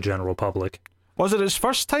off from the general public. Was it its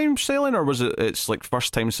first time sailing, or was it its, like,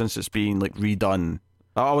 first time since it's been, like, redone?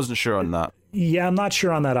 I wasn't sure on that. Yeah, I'm not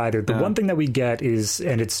sure on that either. The one thing that we get is,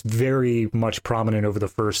 and it's very much prominent over the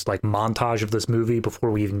first like montage of this movie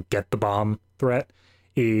before we even get the bomb threat,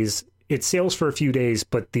 is it sails for a few days,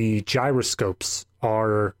 but the gyroscopes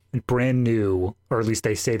are brand new, or at least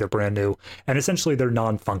they say they're brand new, and essentially they're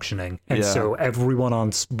non-functioning, and so everyone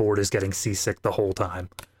on board is getting seasick the whole time.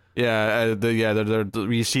 Yeah,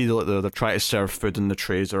 you see they're trying to serve food and the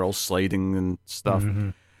trays are all sliding and stuff.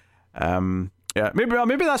 Yeah,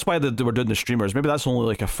 maybe that's why they were doing the streamers. Maybe that's only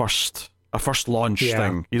like a first launch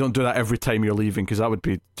thing. You don't do that every time you're leaving because that would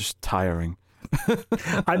be just tiring.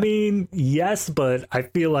 I mean, yes, but I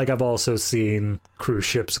feel like I've also seen cruise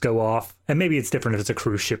ships go off, and maybe it's different if it's a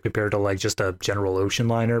cruise ship compared to like just a general ocean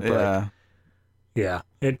liner. But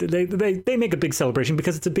they make a big celebration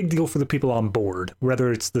because it's a big deal for the people on board,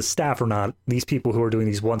 whether it's the staff or not. These people who are doing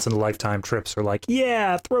these once in a lifetime trips are like,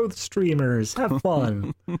 yeah, throw the streamers, have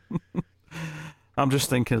fun. I'm just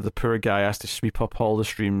thinking of the poor guy has to sweep up all the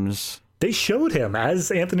streams. They showed him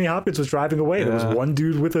as Anthony Hopkins was driving away. There was one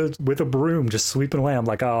dude with a broom just sweeping away. I'm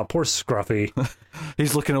like, oh, poor Scruffy.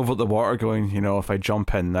 He's looking over at the water going, if I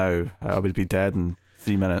jump in now, I would be dead in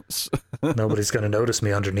 3 minutes. Nobody's going to notice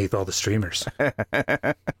me underneath all the streamers.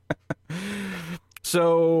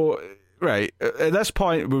 So, right, at this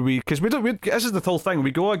point, because this is the whole thing,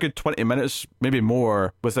 we go a good 20 minutes, maybe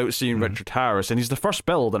more, without seeing Richard Harris, and he's the first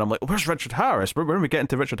build, and I'm like, where's Richard Harris? When are we getting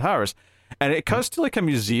to Richard Harris? And it cuts to like a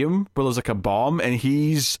museum where there's like a bomb, and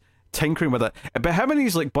he's tinkering with it. But him and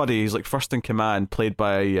his like buddy, he's like first in command, played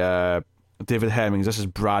by David Hemmings. This is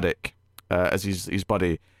Braddock as his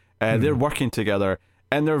buddy. They're working together,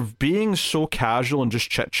 and they're being so casual and just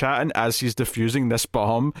chit-chatting as he's defusing this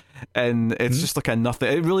bomb, and it's just like a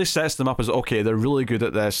nothing. It really sets them up as, okay, they're really good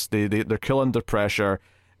at this. They're cool under pressure,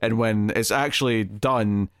 and when it's actually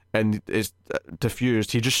done and it's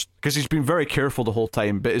diffused, he just, because he's been very careful the whole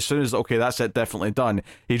time, but as soon as, okay, that's it, definitely done,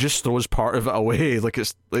 he just throws part of it away. Like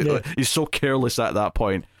like, he's so careless at that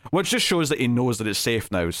point, which just shows that he knows that it's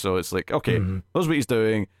safe now. So it's like, okay, knows what he's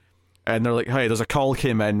doing. And they're like, hey, there's a call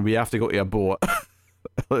came in, we have to go to a boat.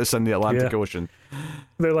 It's in the Atlantic Ocean.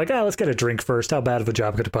 They're like, let's get a drink first. How bad of a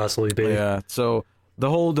job could it possibly be? Yeah, so the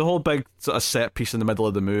whole big sort of set piece in the middle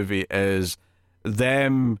of the movie is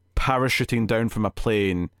them parachuting down from a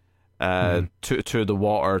plane to the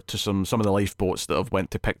water to some of the lifeboats that have went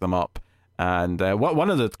to pick them up. And one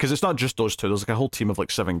of the, because it's not just those two, there's like a whole team of like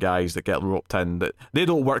 7 guys that get roped in that they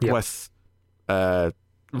don't work with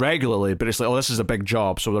regularly, but it's like, oh, this is a big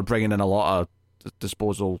job, so they're bringing in a lot of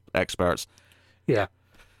disposal experts. Yeah.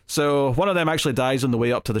 So one of them actually dies on the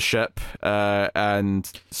way up to the ship,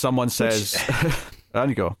 and someone says, "There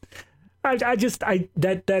you go."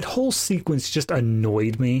 That whole sequence just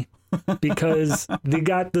annoyed me because you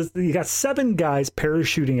got 7 guys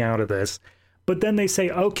parachuting out of this, but then they say,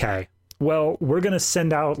 "Okay, well, we're gonna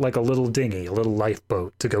send out like a little dinghy, a little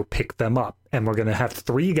lifeboat to go pick them up, and we're gonna have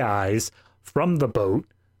 3 guys from the boat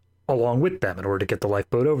along with them in order to get the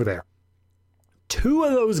lifeboat over there." 2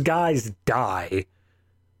 of those guys die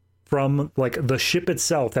from like the ship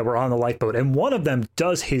itself that were on the lifeboat, and one of them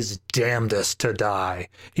does his damnedest to die.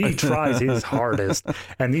 He tries his hardest,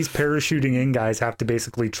 and these parachuting in guys have to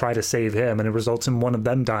basically try to save him, and it results in one of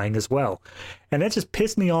them dying as well. And that just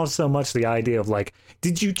pissed me off so much, the idea of like,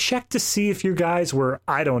 did you check to see if your guys were,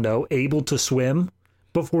 I don't know, able to swim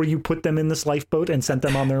before you put them in this lifeboat and sent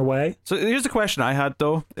them on their way? So here's the question I had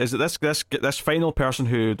though: is that this final person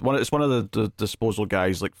it's one of the disposal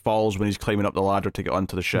guys, like falls when he's climbing up the ladder to get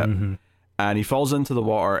onto the ship, and he falls into the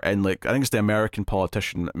water, and like I think it's the American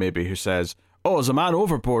politician maybe who says, "Oh, there's a man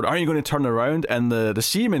overboard. Aren't you going to turn around?" And the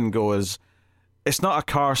seaman goes, "It's not a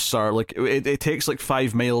car, sir. Like it takes like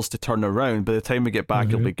 5 miles to turn around. By the time we get back,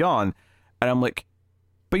 he'll be gone." And I'm like,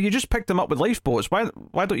 "But you just picked him up with lifeboats. Why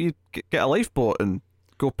don't you get a lifeboat and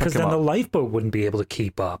because then the lifeboat wouldn't be able to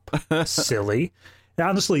keep up." Silly. And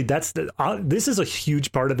honestly, this is a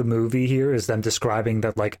huge part of the movie here, is them describing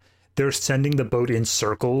that like they're sending the boat in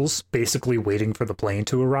circles, basically waiting for the plane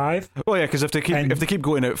to arrive. Oh yeah, because if they keep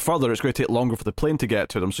going out further, it's going to take longer for the plane to get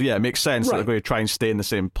to them. So yeah, it makes sense that they're going to try and stay in the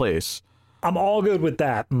same place. I'm all good with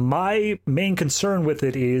that. My main concern with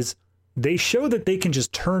it is they show that they can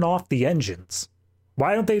just turn off the engines.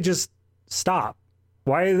 Why don't they just stop?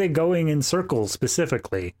 Why are they going in circles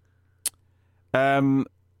specifically?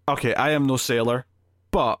 Okay, I am no sailor,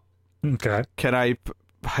 but can I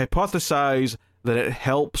hypothesize that it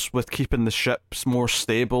helps with keeping the ships more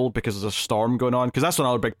stable because there's a storm going on? Because that's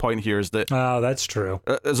another big point here, is that... Oh, that's true.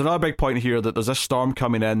 There's another big point here that there's a storm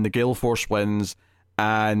coming in, the gale force winds,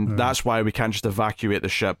 and that's why we can't just evacuate the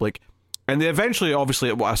ship. Like, And they eventually, obviously,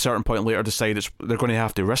 at a certain point later, decide they're going to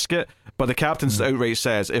have to risk it. But the captain outright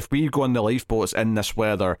says, if we go on the lifeboats in this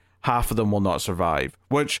weather, half of them will not survive.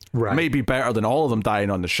 Which may be better than all of them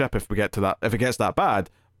dying on the ship if we get to that. If it gets that bad.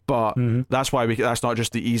 But that's why that's not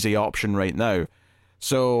just the easy option right now.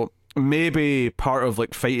 So maybe part of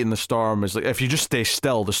like fighting the storm is like if you just stay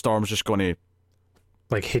still, the storm's just going to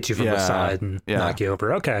like hit you from the side and knock you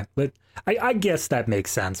over. Okay, but I guess that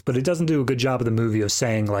makes sense. But it doesn't do a good job of the movie of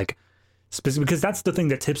saying like. Because that's the thing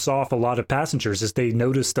that tips off a lot of passengers is they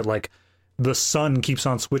notice that like the sun keeps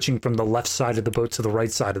on switching from the left side of the boat to the right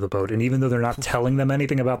side of the boat, and even though they're not telling them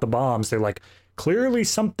anything about the bombs, they're like, clearly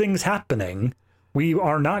something's happening. We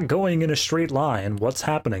are not going in a straight line. What's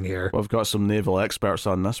happening here? We've got some naval experts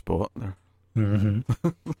on this boat. But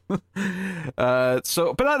that's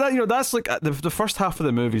like the first half of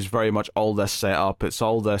the movie is very much all this setup. It's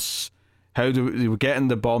all this how do we get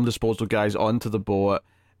the bomb disposal guys onto the boat.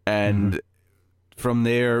 And from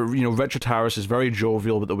there, Richard Harris is very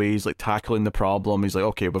jovial with the way he's like tackling the problem. He's like,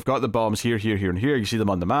 okay, we've got the bombs here, here, here, and here. You see them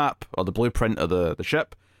on the map or the blueprint of the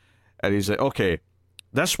ship. And he's like, okay,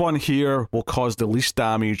 this one here will cause the least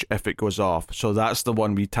damage if it goes off. So that's the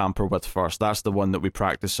one we tamper with first. That's the one that we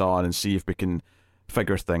practice on and see if we can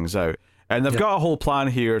figure things out. And they've got a whole plan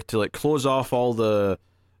here to like close off all the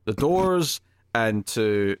doors and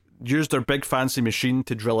to use their big fancy machine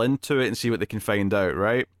to drill into it and see what they can find out,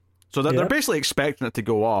 right? So that they're basically expecting it to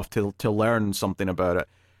go off to learn something about it.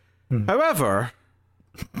 However,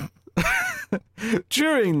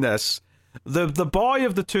 during this, the boy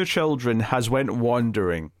of the two children has went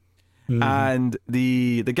wandering, and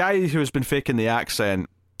the guy who has been faking the accent,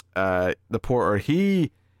 the porter,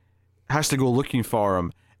 he has to go looking for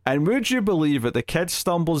him. And would you believe it, the kid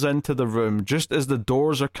stumbles into the room just as the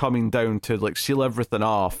doors are coming down to like seal everything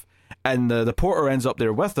off. And the porter ends up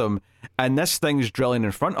there with them, and this thing's drilling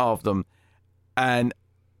in front of them. And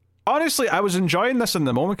honestly, I was enjoying this in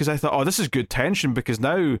the moment because I thought, oh, this is good tension because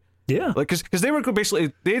now, like, because they were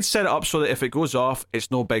basically they'd set it up so that if it goes off, it's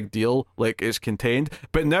no big deal, like it's contained.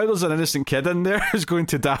 But now there's an innocent kid in there who's going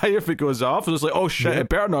to die if it goes off. And it's like, oh shit, it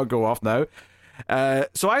better not go off now.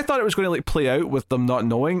 So I thought it was going to like play out with them not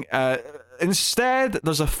knowing. Instead,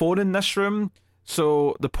 there's a phone in this room,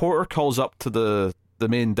 so the porter calls up to the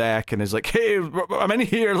main deck and is like, hey, I'm in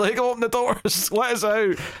here, like open the doors, let us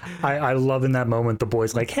out. I love in that moment the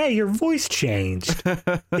boy's like, hey, your voice changed,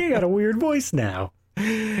 you got a weird voice now.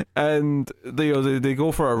 And they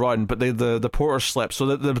go for a run, but the porter slips,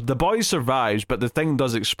 so the boy survives, but the thing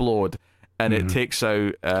does explode and it takes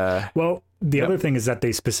out well, the other thing is that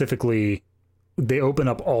they open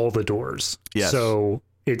up all the doors. So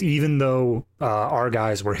even though our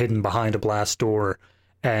guys were hidden behind a blast door,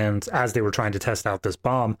 and as they were trying to test out this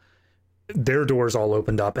bomb, their doors all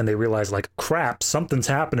opened up and they realized, like, crap, something's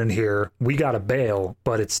happening here. We got to bail,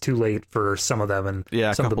 but it's too late for some of them,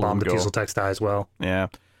 and some of the bomb defusal techs die as well. Yeah.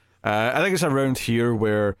 I think it's around here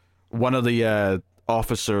where one of the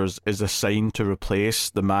officers is assigned to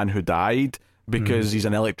replace the man who died because he's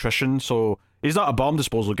an electrician. So he's not a bomb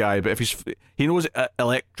disposal guy, but if he knows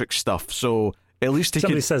electric stuff, so at least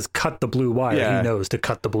somebody says cut the blue wire, he knows to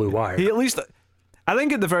cut the blue wire. He at least... I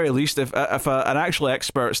think at the very least, if an actual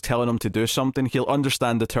expert's telling him to do something, he'll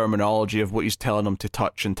understand the terminology of what he's telling him to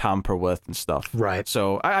touch and tamper with and stuff. Right.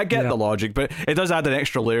 So I get the logic, but it does add an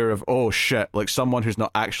extra layer of, oh shit, like someone who's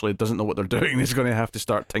not actually doesn't know what they're doing is going to have to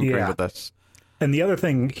start tinkering with this. And the other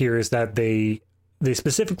thing here is that they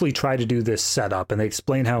specifically try to do this setup, and they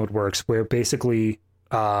explain how it works, where basically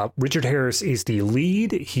Richard Harris is the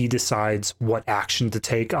lead. He decides what action to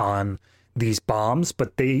take on these bombs,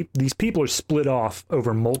 but these people are split off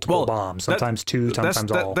over multiple bombs, sometimes two, sometimes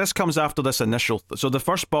all. This comes after this initial... So the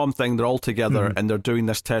first bomb thing, they're all together and they're doing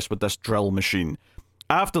this test with this drill machine.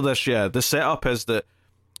 After this, the setup is that...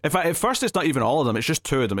 In fact, at first it's not even all of them, it's just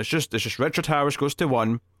two of them. It's just Richard Harris goes to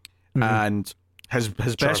one and his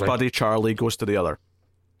best buddy, Charlie, goes to the other.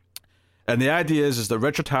 And the idea is that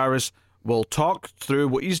Richard Harris will talk through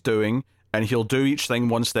what he's doing, and he'll do each thing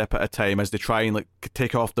one step at a time as they try and like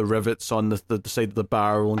take off the rivets on the side of the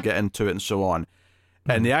barrel and get into it and so on.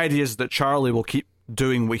 And the idea is that Charlie will keep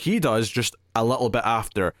doing what he does just a little bit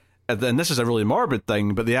after. And then this is a really morbid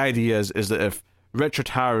thing, but the idea is that if Richard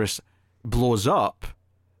Harris blows up,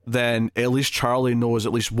 then at least Charlie knows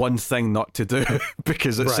at least one thing not to do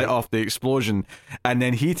because it set off the explosion. And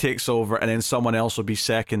then he takes over, and then someone else will be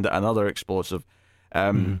second at another explosive.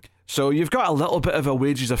 So you've got a little bit of a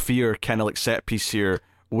Wages of Fear kind of like set piece here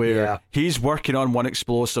where he's working on one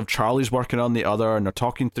explosive, Charlie's working on the other, and they're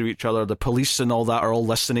talking through each other. The police and all that are all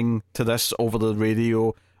listening to this over the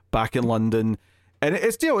radio back in London. And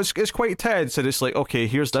it's quite tense, and it's like, okay,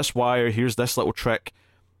 here's this wire, here's this little trick,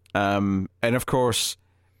 and of course,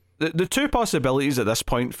 the two possibilities at this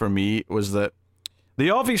point for me was that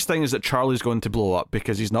the obvious thing is that Charlie's going to blow up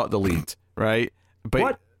because he's not the lead, right?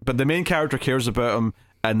 But the main character cares about him,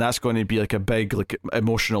 and that's going to be like a big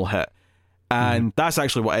emotional hit, and that's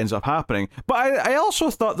actually what ends up happening. But I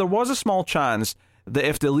also thought there was a small chance that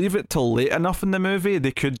if they leave it till late enough in the movie,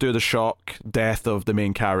 they could do the shock death of the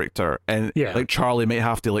main character, and like Charlie might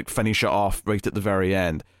have to like finish it off right at the very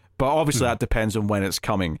end. But obviously that depends on when it's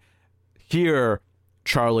coming. Here,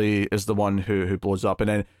 Charlie is the one who blows up, and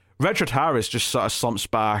then Richard Harris just sort of slumps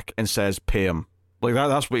back and says, "Pay him." Like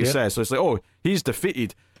that's what he says. So it's like, oh, he's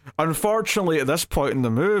defeated. Unfortunately, at this point in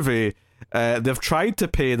the movie, they've tried to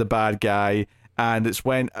pay the bad guy, and it's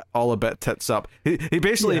went all a bit tits up. He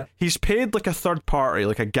basically he's paid like a third party,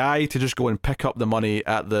 like a guy, to just go and pick up the money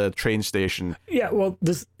at the train station. Yeah, well,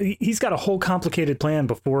 he's got a whole complicated plan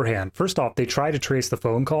beforehand. First off, they try to trace the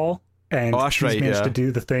phone call, and he's managed to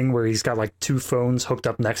do the thing where he's got like two phones hooked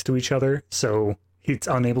up next to each other, so he's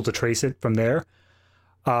unable to trace it from there.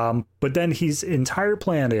 But then his entire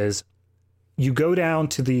plan is, you go down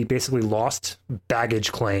to the basically lost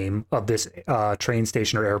baggage claim of this train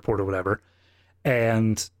station or airport or whatever,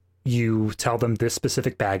 and you tell them this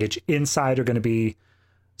specific baggage. Inside are going to be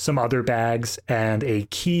some other bags and a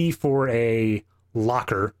key for a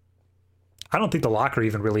locker. I don't think the locker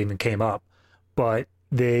even came up, but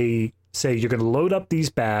they say you're going to load up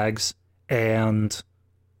these bags, and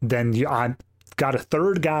then I've got a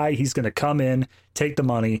third guy. He's going to come in, take the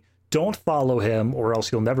money. Don't follow him, or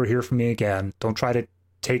else you'll never hear from me again. Don't try to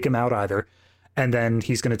take him out either. And then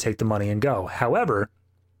he's going to take the money and go. However,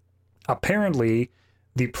 apparently,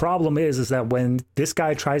 the problem is that when this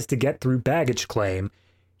guy tries to get through baggage claim,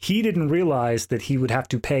 he didn't realize that he would have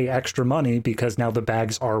to pay extra money because now the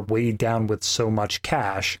bags are weighed down with so much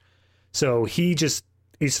cash. So he just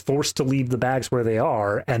is forced to leave the bags where they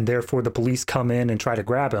are, and therefore the police come in and try to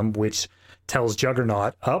grab him, which tells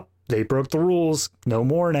Juggernaut, oh, they broke the rules. No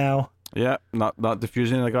more now. Yeah, not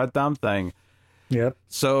diffusing the goddamn thing. Yep.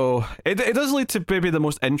 So it does lead to maybe the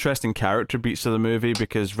most interesting character beats of the movie,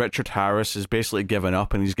 because Richard Harris is basically given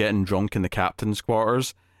up and he's getting drunk in the captain's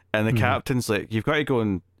quarters, and the captain's like, you've got to go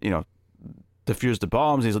and defuse the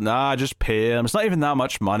bombs. And he's like, nah, just pay him. It's not even that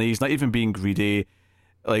much money. He's not even being greedy.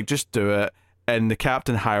 Like, just do it. And the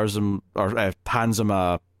captain hires him, or hands him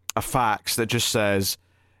a fax that just says,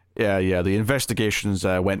 yeah, the investigations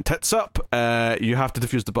went tits up. You have to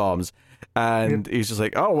defuse the bombs. And he's just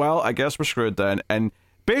like, oh, well, I guess we're screwed then. And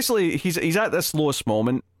basically, he's at this lowest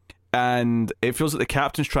moment, and it feels like the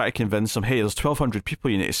captain's trying to convince him, hey, there's 1,200 people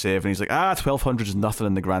you need to save. And he's like, 1,200 is nothing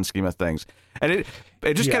in the grand scheme of things. And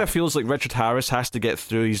it just kind of feels like Richard Harris has to get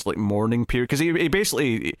through his like mourning period, because he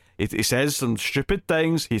basically he says some stupid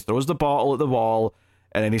things. He throws the bottle at the wall,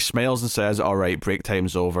 and then he smiles and says, all right, break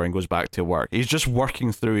time's over, and goes back to work. He's just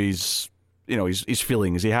working through his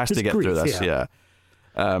feelings. He has to get through this. Yeah.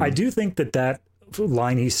 I do think that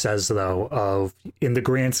line he says, though, of in the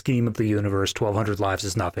grand scheme of the universe, 1,200 lives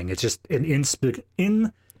is nothing. It's just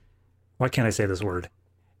why can't I say this word?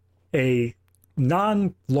 A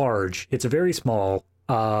non-large, it's a very small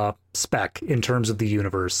speck in terms of the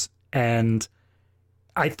universe. And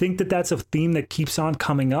I think that's a theme that keeps on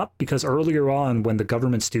coming up, because earlier on, when the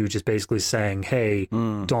government stooge is basically saying, hey,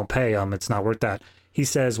 don't pay them, it's not worth that, he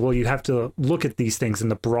says, well, you have to look at these things in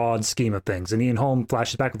the broad scheme of things. And Ian Holm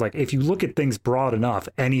flashes back with, like, if you look at things broad enough,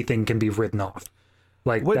 anything can be written off.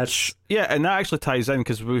 Like, that's... Yeah, and that actually ties in,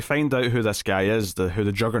 because we find out who this guy is, who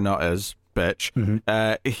the Juggernaut is, bitch.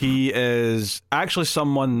 He is actually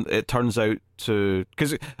someone, it turns out, to...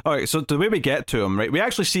 Because, all right, so the way we get to him, right, we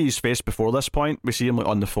actually see his face before this point. We see him like,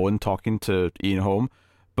 on the phone talking to Ian Holm.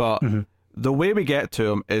 But the way we get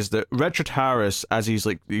to him is that Richard Harris, as he's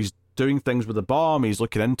doing things with the bomb, he's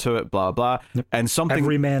looking into it, blah blah, and something.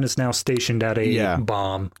 Every man is now stationed at a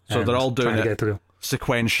bomb, so they're all doing it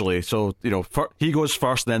sequentially. So he goes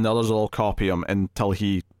first, and then the others will all copy him until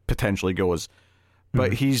he potentially goes.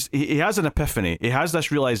 But he has an epiphany. He has this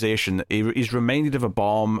realization. He's reminded of a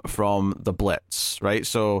bomb from the Blitz, right?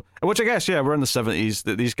 So, which I guess, we're in the 70s,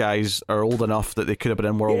 that these guys are old enough that they could have been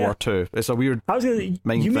in World War II. It's a weird you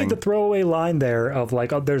made the throwaway line there of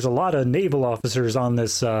like, oh, there's a lot of naval officers on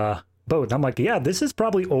this boat. And I'm like, this is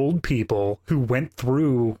probably old people who went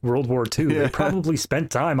through World War II. They probably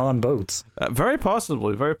spent time on boats. Very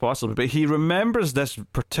possibly. But he remembers this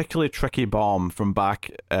particularly tricky bomb from back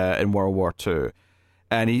in World War II.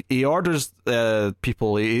 And he orders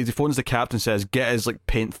people, he phones the captain, says, get his like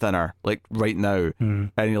paint thinner, like right now.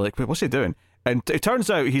 And you're like, wait, what's he doing? And it turns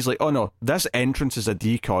out he's like, oh no, this entrance is a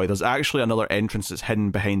decoy. There's actually another entrance that's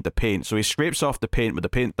hidden behind the paint. So he scrapes off the paint with the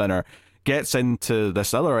paint thinner, gets into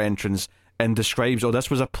this other entrance, and describes, oh, this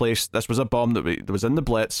was a bomb that was in the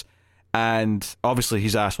Blitz. And obviously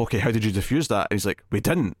he's asked, okay, how did you defuse that? And he's like, we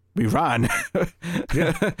didn't. We ran.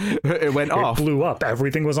 It went off. It blew up.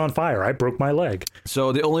 Everything was on fire. I broke my leg.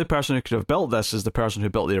 So the only person who could have built this is the person who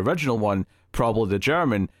built the original one, probably the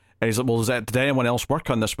German. And he's like, well, did anyone else work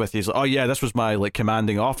on this with you? He's like, oh yeah, this was my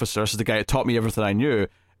commanding officer. This is the guy that taught me everything I knew.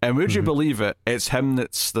 And would you believe it? It's him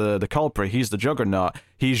that's the culprit. He's the Juggernaut.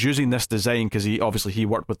 He's using this design because he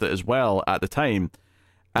worked with it as well at the time.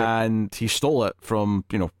 Yep. And he stole it from,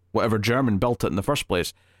 whatever German built it in the first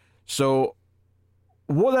place. So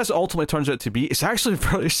what this ultimately turns out to be, it's actually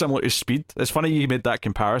very similar to Speed. It's funny you made that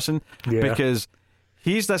comparison because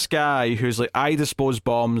he's this guy who's like, I disposed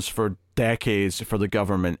bombs for decades for the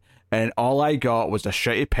government, and all I got was a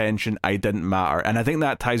shitty pension. I didn't matter. And I think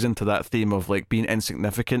that ties into that theme of being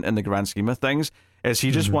insignificant in the grand scheme of things, is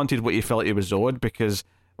he just wanted what he felt he was owed, because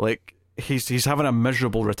he's having a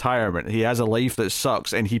miserable retirement. He has a life that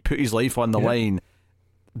sucks, and he put his life on the line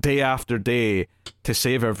day after day to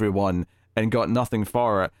save everyone and got nothing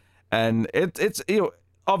for it. And it's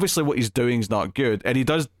obviously what he's doing is not good, and he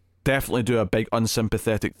does definitely do a big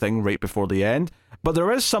unsympathetic thing right before the end, but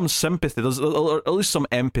there is some sympathy, there's at least some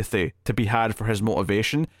empathy to be had for his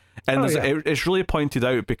motivation. And it's really pointed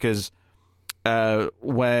out because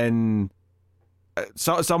when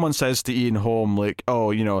someone says to Ian Holm,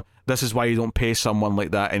 this is why you don't pay someone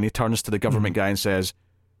like that, and he turns to the government guy and says,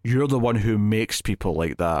 you're the one who makes people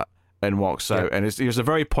like that, and walks out. And it's a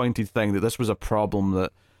very pointed thing that this was a problem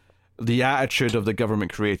that the attitude of the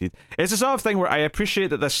government created. It's the sort of thing where I appreciate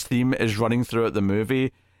that this theme is running throughout the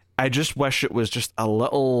movie. I just wish it was just a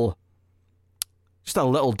little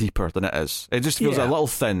deeper than it is. It just feels a little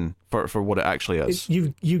thin for what it actually is.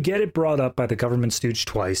 You get it brought up by the government stooge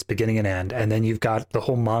twice, beginning and end, and then you've got the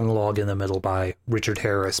whole monologue in the middle by Richard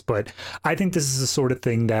Harris. But I think this is the sort of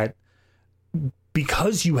thing that,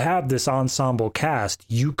 because you have this ensemble cast,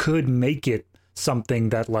 you could make it something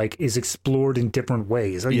that is explored in different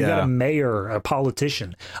ways. You got a mayor, a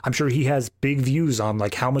politician. I'm sure he has big views on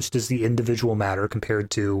how much does the individual matter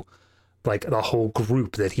compared to the whole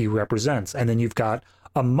group that he represents. And then you've got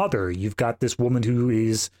a mother. You've got this woman who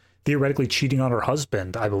is theoretically cheating on her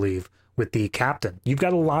husband, I believe, with the captain. You've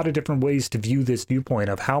got a lot of different ways to view this viewpoint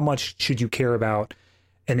of how much should you care about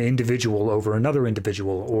an individual over another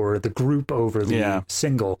individual, or the group over the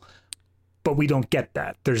single. But we don't get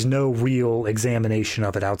that. There's no real examination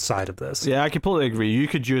of it outside of this. Yeah, I completely agree. You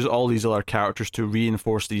could use all these other characters to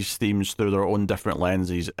reinforce these themes through their own different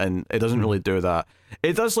lenses, and it doesn't really do that.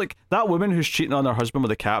 It does, that woman who's cheating on her husband with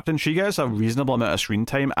the captain, she gets a reasonable amount of screen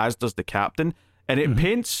time, as does the captain, and it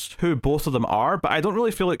paints who both of them are, but I don't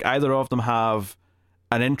really feel like either of them have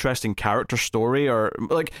an interesting character story, or,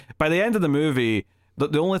 by the end of the movie,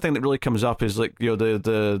 the only thing that really comes up is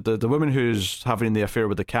the woman who's having the affair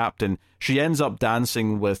with the captain. She ends up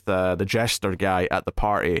dancing with the jester guy at the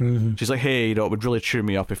party. She's like, hey, it would really cheer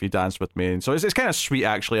me up if you danced with me. And so it's kind of sweet,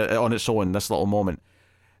 actually, on its own, this little moment,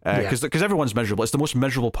 because everyone's miserable. It's the most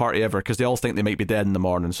miserable party ever, because they all think they might be dead in the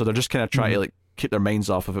morning, so they're just kind of trying to keep their minds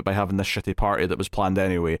off of it by having this shitty party that was planned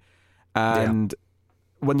anyway. And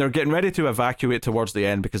when they're getting ready to evacuate towards the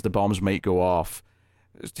end because the bombs might go off,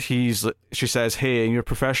 she says, hey, in your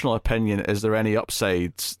professional opinion, is there any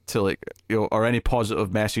upsides to or any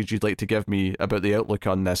positive message you'd like to give me about the outlook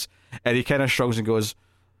on this? And he kind of shrugs and goes,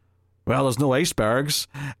 well, there's no icebergs.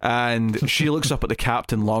 And she looks up at the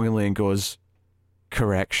captain longingly and goes,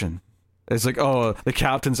 correction. It's oh, the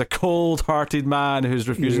captain's a cold-hearted man who's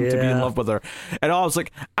refusing to be in love with her. And I was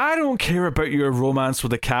like, I don't care about your romance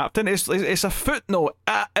with the captain. It's a footnote,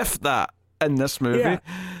 if that, in this movie. Yeah,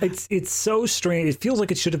 it's so strange. It feels like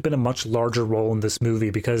it should have been a much larger role in this movie,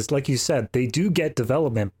 because, like you said, they do get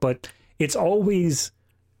development, but it's always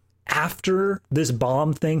after this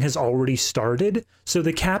bomb thing has already started. So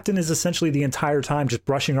the captain is essentially the entire time just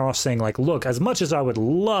brushing off, saying look, as much as I would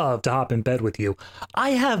love to hop in bed with you,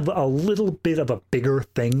 I have a little bit of a bigger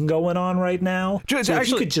thing going on right now. So actually, if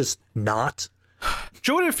you could just not. Do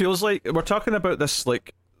you know what it feels like? We're talking about this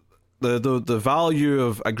the value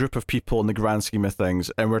of a group of people in the grand scheme of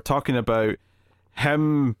things, and we're talking about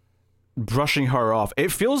him brushing her off.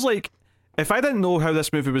 It feels like, if I didn't know how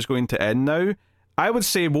this movie was going to end now, I would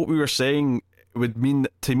say what we were saying would mean,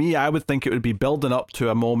 to me, I would think it would be building up to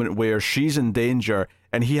a moment where she's in danger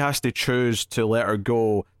and he has to choose to let her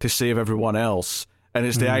go to save everyone else. And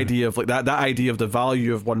it's the idea of that idea of the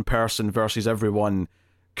value of one person versus everyone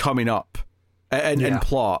coming up in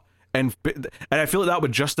plot. And I feel like that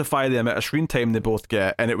would justify the amount of screen time they both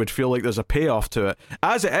get, and it would feel like there's a payoff to it.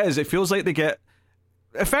 As it is, it feels like they get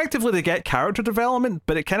character development,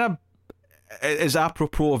 but it kind of is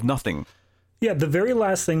apropos of nothing. Yeah, the very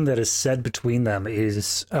last thing that is said between them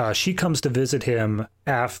is she comes to visit him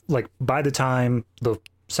by the time the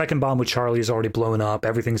second bomb with Charlie is already blown up,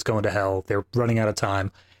 everything's going to hell, they're running out of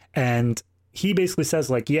time. And he basically says,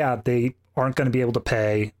 like, yeah, they aren't going to be able to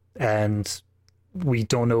pay, and we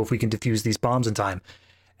don't know if we can defuse these bombs in time.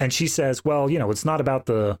 And she says, well, it's not about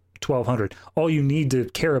the 1,200. All you need to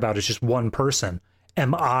care about is just one person.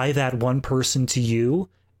 Am I that one person to you?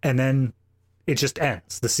 And then it just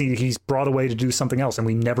ends. The scene, he's brought away to do something else, and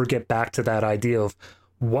we never get back to that idea of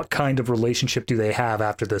what kind of relationship do they have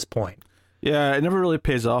after this point. Yeah, it never really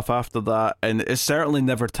pays off after that, and it certainly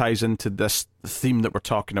never ties into this theme that we're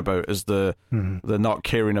talking about, is the not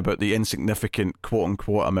caring about the insignificant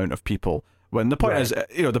quote-unquote amount of people. When the point is,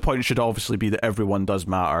 the point should obviously be that everyone does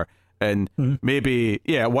matter, and maybe,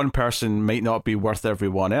 one person might not be worth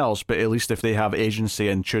everyone else, but at least if they have agency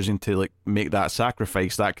and choosing to make that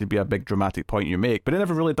sacrifice, that could be a big dramatic point you make. But it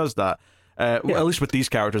never really does that. At least with these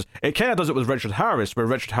characters. It kind of does it with Richard Harris, where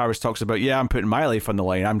Richard Harris talks about, I'm putting my life on the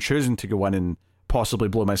line. I'm choosing to go in and possibly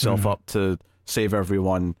blow myself up to save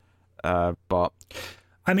everyone. But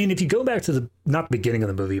I mean, if you go back to not the beginning of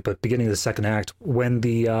the movie, but beginning of the second act, when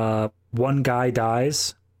the one guy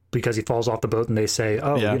dies because he falls off the boat and they say,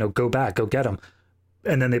 go back, go get him.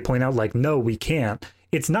 And then they point out, like, no, we can't.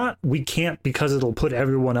 It's not we can't because it'll put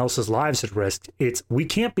everyone else's lives at risk. It's we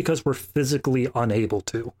can't because we're physically unable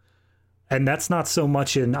to. And that's not so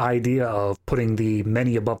much an idea of putting the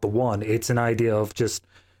many above the one. It's an idea of just,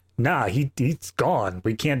 he's gone.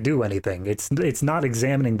 We can't do anything. It's not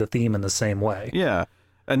examining the theme in the same way. Yeah.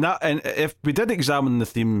 And if we did examine the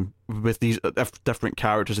theme with these different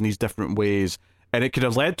characters in these different ways, and it could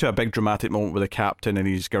have led to a big dramatic moment with the captain and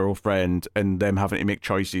his girlfriend and them having to make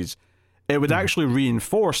choices, it would actually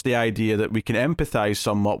reinforce the idea that we can empathize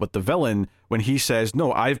somewhat with the villain when he says,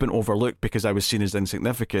 no, I've been overlooked because I was seen as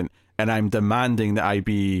insignificant, and I'm demanding that I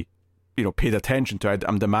be, paid attention to.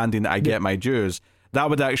 I'm demanding that I get my dues. That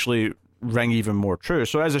would actually ring even more true.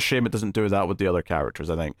 So it's a shame it doesn't do that with the other characters,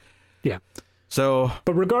 I think. Yeah. So,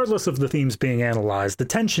 but regardless of the themes being analyzed, the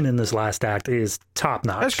tension in this last act is top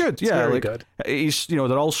notch. It's good. Yeah, very good. He's,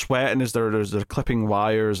 they're all sweating as they're clipping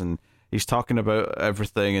wires, and he's talking about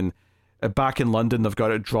everything. And back in London, they've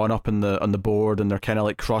got it drawn up on the board, and they're kind of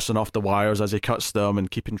like crossing off the wires as he cuts them and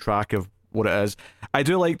keeping track of what it is. I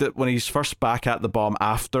do like that when he's first back at the bomb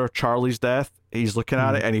after Charlie's death, he's looking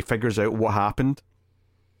at it and he figures out what happened.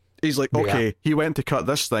 He's like, okay, he went to cut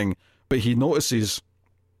this thing, but he notices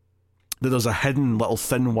that there's a hidden little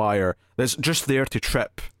thin wire that's just there to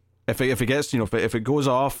trip. If it gets, if it goes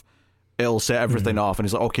off, it'll set everything off. And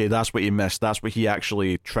he's like, okay, that's what he missed. That's what he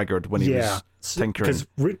actually triggered when he was tinkering.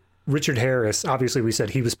 Because Richard Harris, obviously we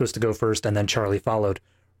said he was supposed to go first and then Charlie followed.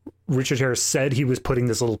 Richard Harris said he was putting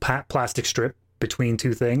this little plastic strip between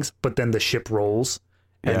two things, but then the ship rolls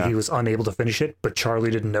and he was unable to finish it, but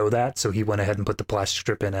Charlie didn't know that, so he went ahead and put the plastic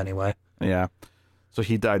strip in anyway. Yeah. So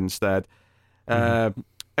he died instead.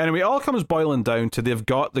 Anyway, it all comes boiling down to they've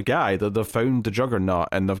got the guy, they've found the Juggernaut,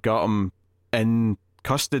 and they've got him in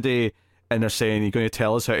custody, and they're saying, you're going to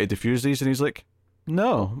tell us how to defuse these? And he's like,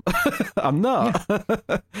 no, I'm not.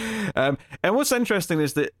 And what's interesting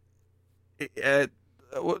is that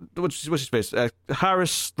what's his face?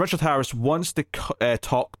 Richard Harris wants to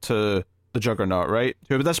talk to the Juggernaut, right?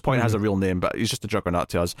 Who at this point has a real name, but he's just a Juggernaut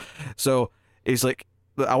to us. So he's like,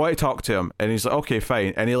 I want to talk to him, and he's like, okay,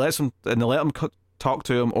 fine. And they let him talk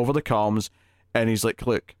to him over the comms, and he's like,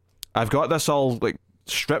 look, I've got this all like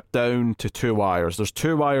stripped down to 2 wires. There's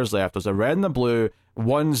 2 wires left. There's a red and a blue.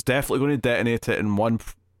 One's definitely going to detonate it, and one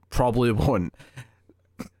probably won't.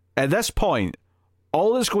 At this point,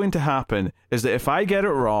 all that's going to happen is that if I get it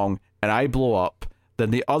wrong and I blow up,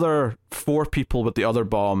 then the other 4 people with the other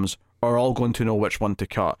bombs are all going to know which one to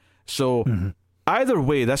cut. So either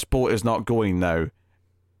way, this boat is not going now.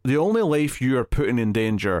 The only life you are putting in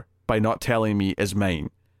danger by not telling me is mine,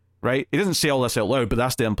 right? He doesn't say all this out loud, but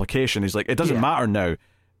that's the implication. He's like, it doesn't matter now.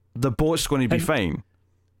 The boat's going to be fine.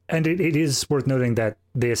 And it is worth noting that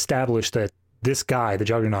they established that this guy, the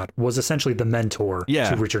Juggernaut, was essentially the mentor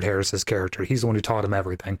to Richard Harris's character. He's the one who taught him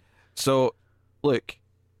everything. So, look,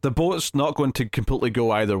 the boat's not going to completely go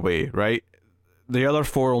either way, right? The other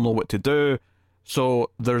 4 will know what to do, so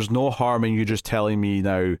there's no harm in you just telling me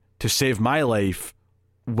now, to save my life,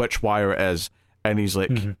 which wire it is. And he's like,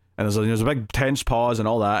 and there's a big tense pause and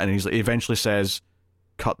all that, and he eventually says,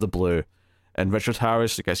 cut the blue. And Richard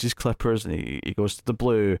Harris gets his clippers, and he goes to the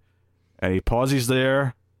blue, and he pauses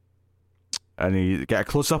there, and you get a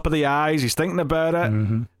close up of the eyes. He's thinking about it,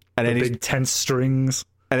 and then big tense strings,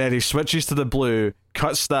 and then he switches to the blue,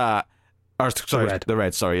 cuts that. Or, sorry, the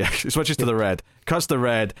red. Sorry, yeah. He switches to the red, cuts the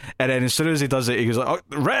red, and then as soon as he does it, he goes like, "Oh,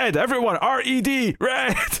 red! Everyone, R-E-D,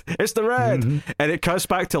 red! It's the red!" And it cuts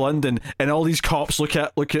back to London, and all these cops look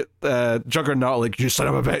at Juggernaut like, "You son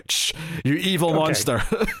of a bitch! You evil monster!"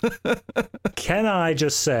 Can I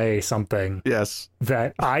just say something? Yes.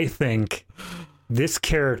 That I think this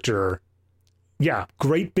character,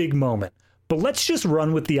 great big moment, but let's just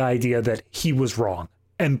run with the idea that he was wrong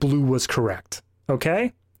and blue was correct.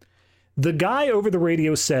 Okay. The guy over the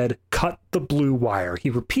radio said, "Cut the blue wire." He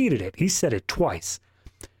repeated it. He said it twice.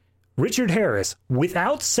 Richard Harris,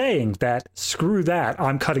 without saying that, "Screw that,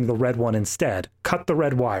 I'm cutting the red one instead," cut the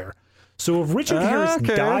red wire. So if Richard Harris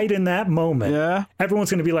died in that moment,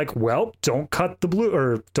 everyone's going to be like, well, don't cut the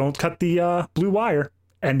blue wire.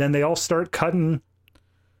 And then they all start cutting.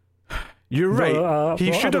 You're right.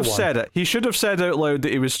 He should have said it. He should have said out loud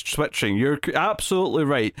that he was switching. You're absolutely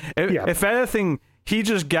right. If anything, he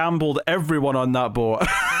just gambled everyone on that boat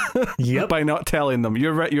by not telling them.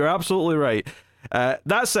 You're right. You're absolutely right.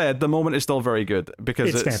 That said, the moment is still very good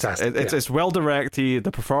because it's fantastic. It's well directed.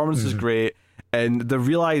 The performance is great, and the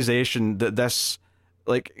realization that this,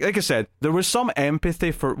 like I said, there was some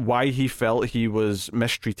empathy for why he felt he was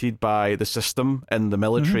mistreated by the system and the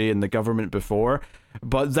military and the government before.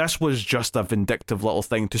 But this was just a vindictive little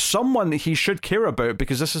thing to someone he should care about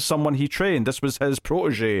because this is someone he trained. This was his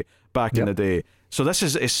protege back in the day. So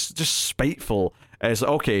it's just spiteful. It's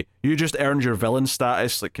like, okay, you just earned your villain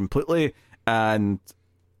status like completely, and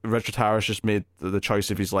Richard Harris just made the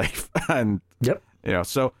choice of his life. And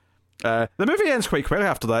so the movie ends quite quickly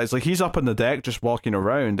after that. It's like he's up on the deck just walking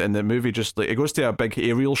around, and the movie just like it goes to a big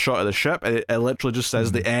aerial shot of the ship, and it literally just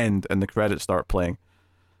says the end, and the credits start playing.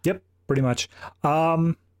 Yep, pretty much.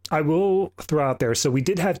 I will throw out there. So we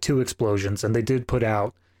did have 2 explosions, and they did put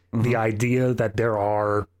out the idea that there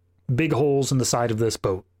are big holes in the side of this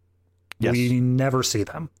boat. Yes. We never see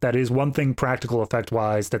them. That is one thing practical effect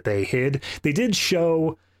wise that they hid. They did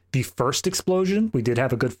show the first explosion. We did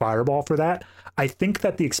have a good fireball for that. I think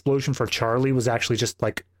that the explosion for Charlie was actually just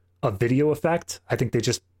like a video effect. I think they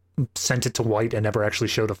just sent it to white and never actually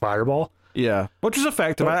showed a fireball. Yeah, which is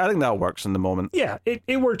effective. I think that works in the moment. Yeah,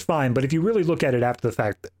 it worked fine. But if you really look at it after the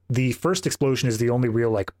fact, the first explosion is the only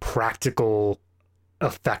real like practical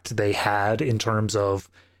effect they had in terms of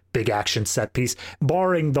big action set piece,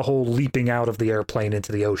 barring the whole leaping out of the airplane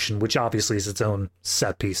into the ocean, which obviously is its own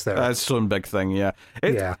set piece there. That's its own big thing,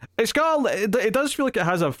 It's got, it does feel like it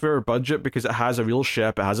has a fair budget because it has a real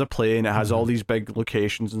ship, it has a plane, it has all these big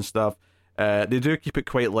locations and stuff. They do keep it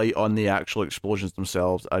quite light on the actual explosions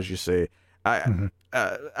themselves, as you say. I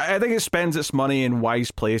think it spends its money in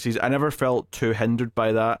wise places. I never felt too hindered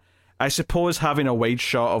by that. I suppose having a wide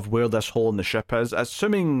shot of where this hole in the ship is,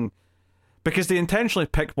 assuming... Because they intentionally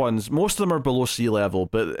pick ones, most of them are below sea level,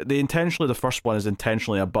 but the first one is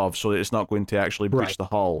intentionally above, so that it's not going to actually breach the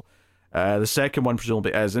hull. The second one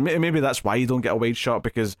presumably is, and maybe that's why you don't get a wide shot,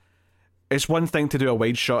 because it's one thing to do a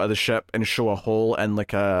wide shot of the ship and show a hole in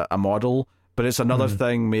like a model, but it's another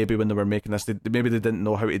thing maybe when they were making this, maybe they didn't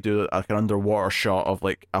know how to do like an underwater shot of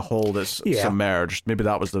like a hole that's submerged. Maybe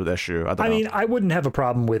that was the issue. I mean, I wouldn't have a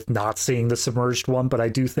problem with not seeing the submerged one, but I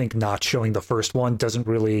do think not showing the first one doesn't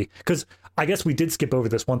really... Because I guess we did skip over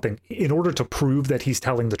this one thing. In order to prove that he's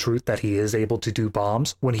telling the truth, that he is able to do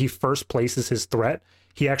bombs, when he first places his threat,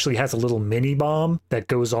 he actually has a little mini bomb that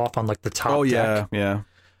goes off on like the top deck.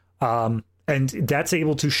 And that's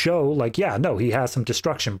able to show, like, he has some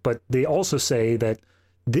destruction. But they also say that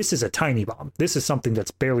this is a tiny bomb. This is something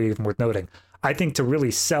that's barely even worth noting. I think to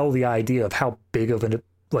really sell the idea of how big of an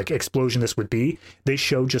explosion this would be, they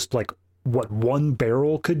show just like what one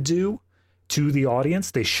barrel could do to the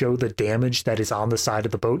audience. They show the damage that is on the side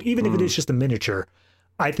of the boat, even if it is just a miniature.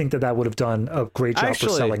 I think that would have done a great job for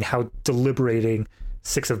selling how deliberating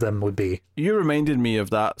 6 of them would be. You reminded me of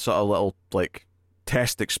that sort of little like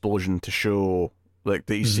test explosion to show like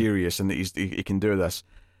that he's serious and that he can do this.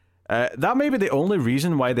 That may be the only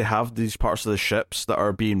reason why they have these parts of the ships that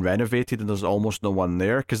are being renovated and there's almost no one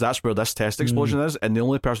there, because that's where this test explosion is, and the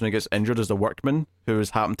only person who gets injured is the workman who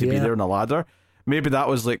has happened to be there on a ladder. Maybe that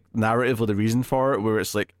was like narratively the reason for it, where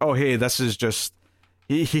it's like, oh hey, this is just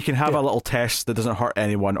he can have a little test that doesn't hurt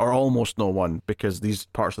anyone or almost no one because these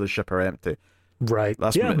parts of the ship are empty. Right.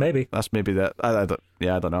 That's maybe. That's maybe that. I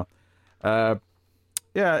don't know. I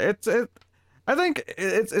think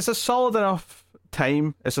it's a solid enough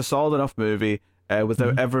time. It's a solid enough movie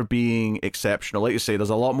without ever being exceptional. Like you say, there's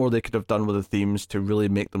a lot more they could have done with the themes to really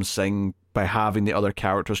make them sing by having the other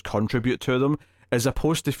characters contribute to them, as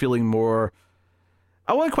opposed to feeling more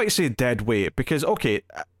I wouldn't quite say dead weight, because, okay,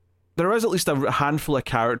 there is at least a handful of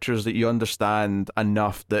characters that you understand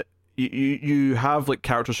enough that you have, like,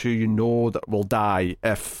 characters who you know that will die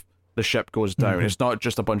if the ship goes down. Mm-hmm. It's not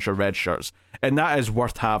just a bunch of red shirts. And that is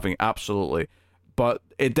worth having, absolutely. But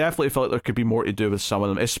it definitely felt like there could be more to do with some of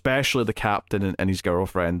them, especially the captain and his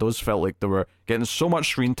girlfriend. Those felt like they were getting so much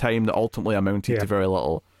screen time that ultimately amounted to very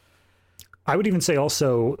little. I would even say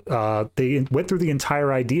also they went through the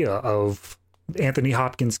entire idea of Anthony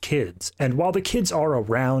Hopkins' kids. And while the kids are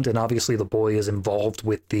around, and obviously the boy is involved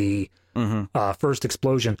with the first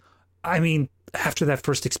explosion, I mean, after that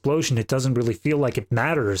first explosion, it doesn't really feel like it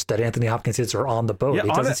matters that Anthony Hopkins' kids are on the boat. It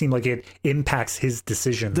doesn't seem like it impacts his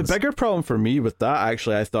decisions. The bigger problem for me with that,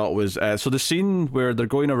 actually, I thought was, so the scene where they're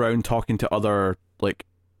going around talking to other, like,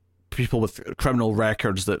 people with criminal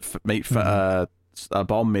records that might fit a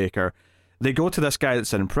bomb maker. They go to this guy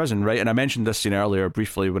that's in prison, right? And I mentioned this scene earlier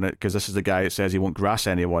briefly because this is the guy that says he won't grass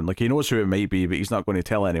anyone. Like, he knows who it might be, but he's not going to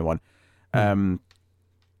tell anyone.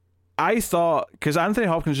 I thought, because Anthony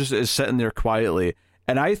Hopkins just is sitting there quietly,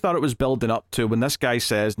 and I thought it was building up to when this guy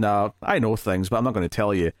says, "Nah, I know things, but I'm not going to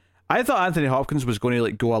tell you." I thought Anthony Hopkins was going to,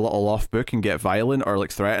 like, go a little off book and get violent or,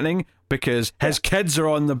 like, threatening, because his kids are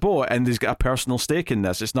on the boat and he's got a personal stake in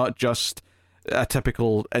this. It's not just a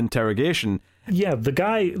typical interrogation. Yeah, the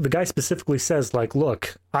guy specifically says, like,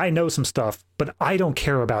 look, I know some stuff, but I don't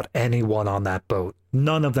care about anyone on that boat.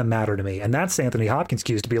 None of them matter to me. And that's Anthony Hopkins'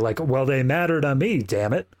 cues to be like, well, they matter to me,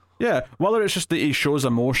 damn it. Yeah, whether it's just that he shows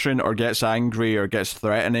emotion or gets angry or gets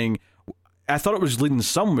threatening, I thought it was leading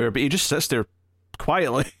somewhere, but he just sits there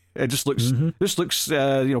quietly. It just looks,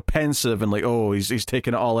 pensive and like, oh, he's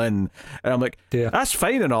taking it all in. And I'm like, that's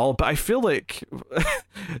fine and all, but I feel like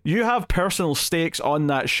you have personal stakes on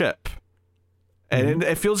that ship. And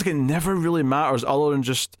it feels like it never really matters other than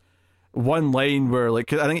just one line where,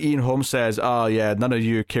 like, I think Ian Holmes says, oh, yeah, none of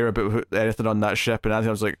you care about anything on that ship. And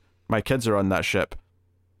Anthony was like, my kids are on that ship.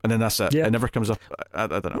 And then that's it. Yeah. It never comes up. I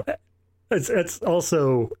don't know. It's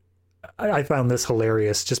also, I found this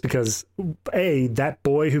hilarious just because, that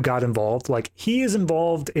boy who got involved, like, he is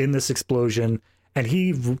involved in this explosion and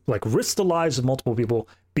he, like, risked the lives of multiple people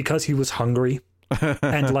because he was hungry.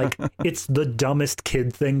 And, like, it's the dumbest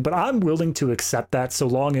kid thing, but I'm willing to accept that so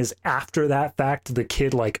long as after that fact, the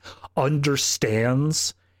kid, like,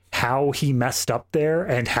 understands how he messed up there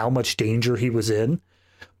and how much danger he was in.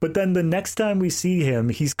 But then the next time we see him,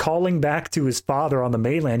 he's calling back to his father on the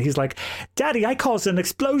mainland. He's like, Daddy, I caused an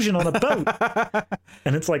explosion on a boat.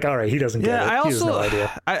 And it's like, all right, he doesn't get it. He has no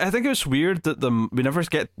idea. I think it was weird that we never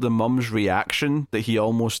get the mum's reaction that he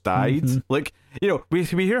almost died. Like, you know, we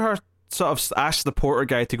hear her sort of ask the porter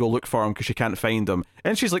guy to go look for him because she can't find him.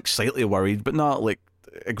 And she's, like, slightly worried, but not, like,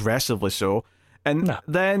 aggressively so. And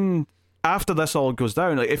then after this all goes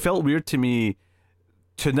down, like, it felt weird to me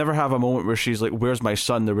to never have a moment where she's like, where's my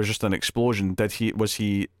son? There was just an explosion. Was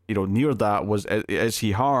he near that? Is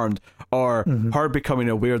he harmed? Or her becoming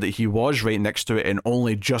aware that he was right next to it and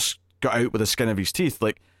only just got out with the skin of his teeth.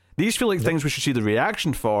 Like, these feel like things we should see the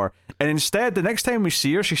reaction for. And instead, the next time we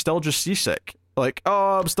see her, she's still just seasick. Like,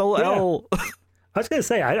 oh, I'm still ill. I was going to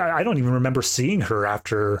say, I don't even remember seeing her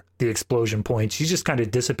after the explosion point. She just kind of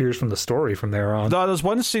disappears from the story from there on. No, there's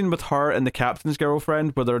one scene with her and the captain's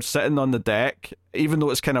girlfriend where they're sitting on the deck, even though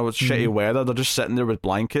it's kind of shitty weather, they're just sitting there with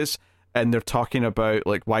blankets, and they're talking about,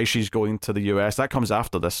 like, why she's going to the US. That comes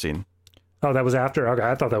after this scene. Oh, that was after? Okay,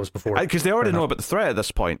 I thought that was before. Because they already know about the threat at this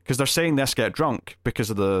point, because they're saying this get drunk because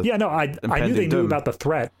of the I knew they knew about the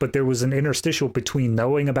threat, but there was an interstitial between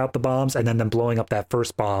knowing about the bombs and then them blowing up that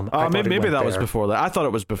first bomb. Maybe that was before that. I thought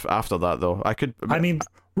it was after that, though. I mean,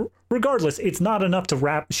 regardless, it's not enough to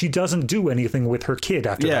wrap. She doesn't do anything with her kid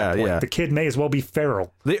after that point. Yeah. The kid may as well be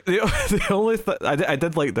feral. The only thing I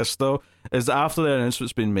did like this, though, is after the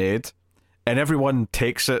announcement's been made and everyone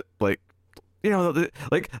takes it, like,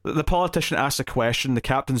 the politician asks a question, the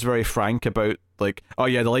captain's very frank about, like, oh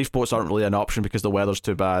yeah, the lifeboats aren't really an option because the weather's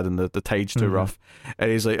too bad and the tide's too rough.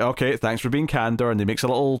 And he's like, okay, thanks for being candor. And he makes a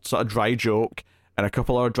little sort of dry joke, and a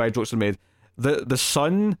couple other dry jokes are made. The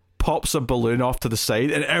son pops a balloon off to the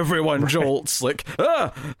side, and everyone jolts, like,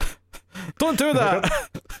 don't do that.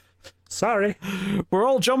 Sorry. We're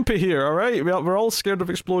all jumpy here, all right? We're all scared of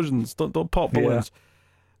explosions. Don't pop balloons.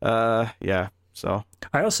 So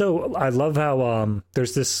I love how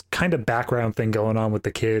there's this kind of background thing going on with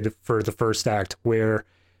the kid for the first act where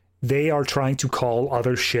they are trying to call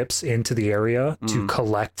other ships into the area to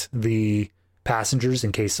collect the passengers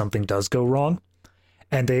in case something does go wrong.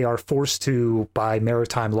 And they are forced to, by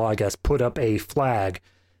maritime law, I guess, put up a flag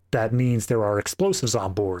that means there are explosives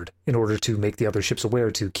on board in order to make the other ships aware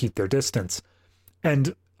to keep their distance.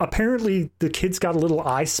 And apparently the kid's got a little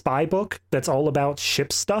I Spy book that's all about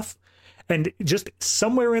ship stuff. And just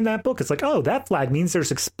somewhere in that book, it's like, oh, that flag means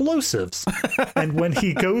there's explosives. And when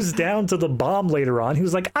he goes down to the bomb later on, he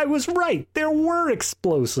was like, I was right. There were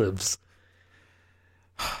explosives.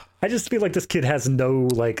 I just feel like this kid has no,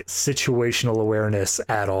 like, situational awareness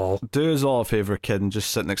at all. Do us all a favor, kid, and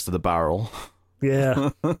just sit next to the barrel.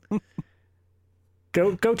 Yeah.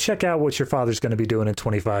 Go check out what your father's going to be doing in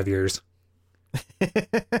 25 years.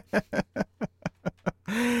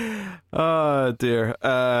 Oh dear.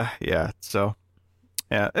 Yeah. So,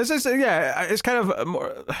 yeah, it's kind of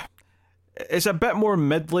more. It's a bit more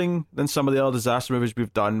middling than some of the other disaster movies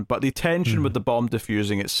we've done, but the tension with the bomb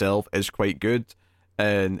diffusing itself is quite good,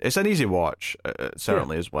 and it's an easy watch,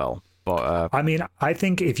 certainly as well. But I mean, I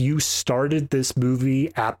think if you started this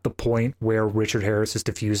movie at the point where Richard Harris is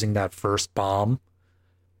defusing that first bomb,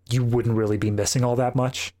 you wouldn't really be missing all that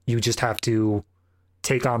much. You just have to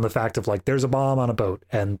take on the fact of, like, there's a bomb on a boat,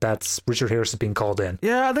 and that's Richard Harris is being called in.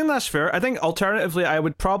 Yeah, I think that's fair. I think alternatively,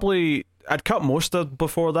 I'd cut most of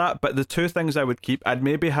before that, but the two things I would keep, I'd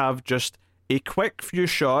maybe have just a quick few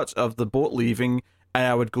shots of the boat leaving, and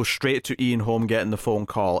I would go straight to Ian Holm getting the phone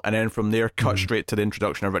call, and then from there cut straight to the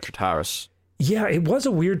introduction of Richard Harris. Yeah, it was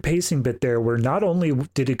a weird pacing bit there where not only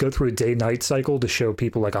did it go through a day-night cycle to show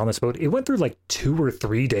people, like, on this boat, it went through like 2 or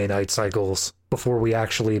 3 day-night cycles before we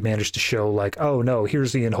actually managed to show, like, oh no,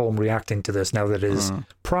 here's Ian Holm reacting to this now that it is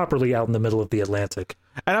properly out in the middle of the Atlantic.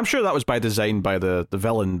 And I'm sure that was by design by the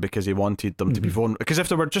villain, because he wanted them to be vulnerable. Because if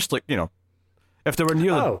they were just like, if they were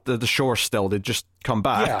near the shore still, they'd just come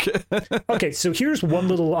back. Yeah. Okay, so here's one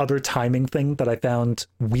little other timing thing that I found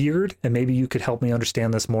weird, and maybe you could help me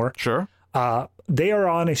understand this more. Sure. They are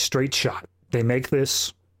on a straight shot. They make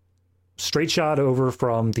this straight shot over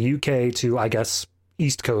from the UK to, I guess,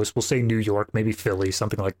 East Coast. We'll say New York, maybe Philly,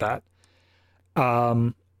 something like that.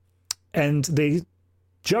 And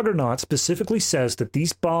Juggernaut specifically says that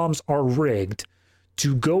these bombs are rigged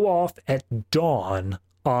to go off at dawn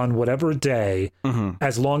on whatever day,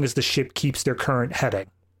 as long as the ship keeps their current heading.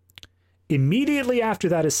 Immediately after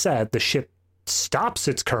that is said, the ship stops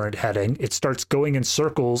its current heading, it starts going in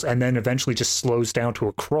circles, and then eventually just slows down to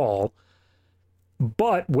a crawl.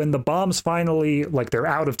 But when the bombs finally, like, they're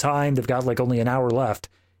out of time, they've got like only an hour left,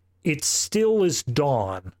 it still is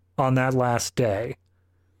dawn on that last day.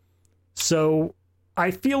 So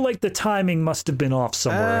I feel like the timing must have been off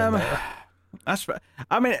somewhere in there.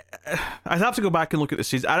 I mean, I'd have to go back and look at the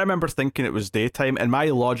season. I remember thinking it was daytime, and my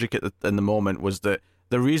logic in the moment was that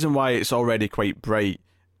the reason why it's already quite bright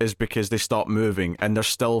is because they stopped moving, and they're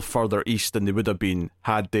still further east than they would have been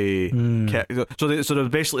had they kept. So they're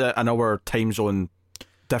basically an hour time zone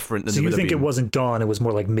different than so they would have been. So you think it wasn't dawn, it was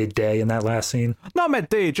more like midday in that last scene? Not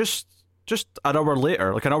midday, just an hour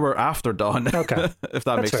later, like an hour after dawn. Okay. If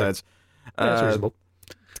that makes sense. That's reasonable.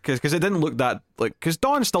 Because it didn't look that, like, because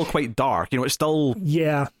dawn's still quite dark, it's still...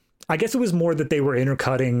 Yeah. I guess it was more that they were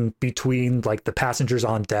intercutting between, like, the passengers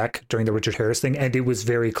on deck during the Richard Harris thing, and it was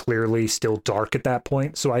very clearly still dark at that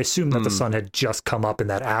point. So I assume that the sun had just come up in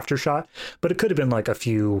that after shot, but it could have been like a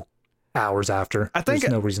few hours after. There's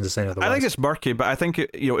no reason to say otherwise. I think it's murky, but I think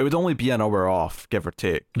it would only be an hour off, give or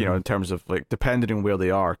take, in terms of, like, depending on where they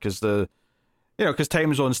are, because because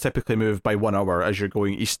time zones typically move by 1 hour as you're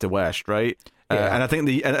going east to west, right? Yeah. And I think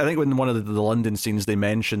in one of the London scenes they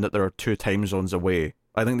mentioned that there are 2 time zones away.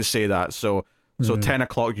 I think they say that. So 10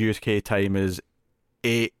 o'clock UK time is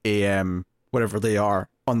 8 a.m. wherever they are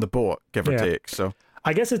on the boat, give or take. So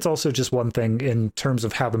I guess it's also just one thing in terms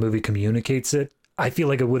of how the movie communicates it. I feel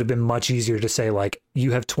like it would have been much easier to say, like,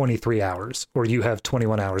 you have 23 hours or you have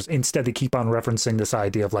 21 hours. Instead, they keep on referencing this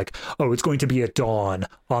idea of, like, oh, it's going to be at dawn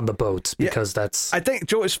on the boats because that's... I think,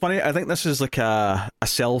 Joe, it's funny. I think this is like a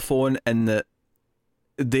cell phone in that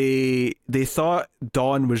they thought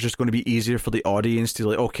dawn was just going to be easier for the audience to,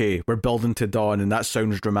 like, okay, we're building to dawn and that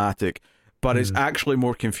sounds dramatic. But it's actually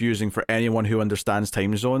more confusing for anyone who understands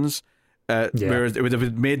time zones. Whereas it would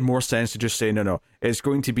have made more sense to just say, no, it's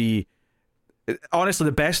going to be... Honestly,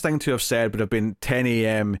 the best thing to have said would have been 10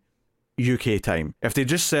 a.m. UK time. If they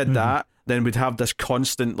just said that, then we'd have this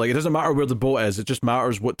constant, like, it doesn't matter where the boat is, it just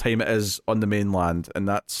matters what time it is on the mainland, and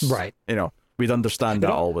that's right. We'd understand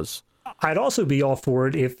that always. I'd also be all for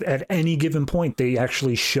it if at any given point they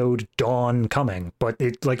actually showed dawn coming, but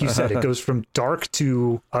it, like you said, it goes from dark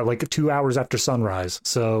to like 2 hours after sunrise.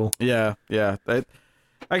 So yeah.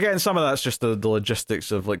 Again, some of that's just the logistics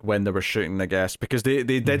of, like, when they were shooting, I guess, because they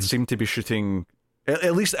did seem to be shooting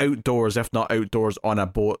at least outdoors, if not outdoors, on a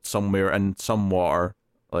boat somewhere in some water.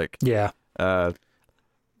 Like, yeah.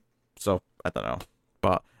 So I don't know,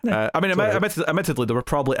 but I mean, admittedly, they were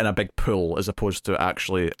probably in a big pool as opposed to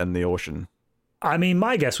actually in the ocean. I mean,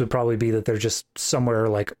 my guess would probably be that they're just somewhere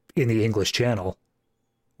like in the English Channel,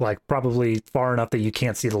 like probably far enough that you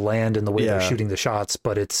can't see the land and the way they're shooting the shots,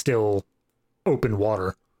 but it's still open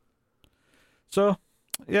water. So,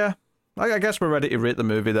 yeah, I guess we're ready to rate the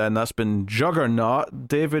movie then. That's been Juggernaut.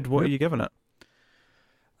 David, what are you giving it?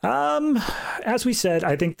 As we said,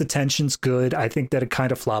 I think the tension's good. I think that it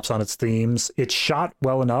kind of flops on its themes. It's shot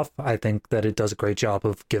well enough. I think that it does a great job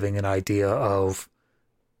of giving an idea of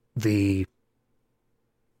the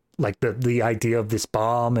idea of this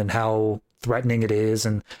bomb and how threatening it is.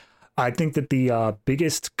 And I think that the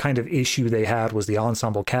biggest kind of issue they had was the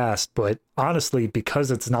ensemble cast. But honestly, because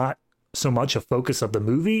it's not so much a focus of the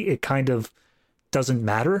movie, it kind of doesn't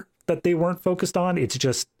matter that they weren't focused on. It's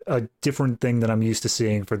just a different thing that I'm used to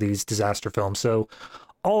seeing for these disaster films. So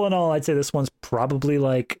all in all, I'd say this one's probably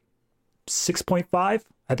like 6.5.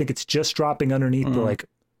 I think it's just dropping underneath the like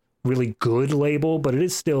really good label, but it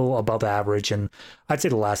is still above average. And I'd say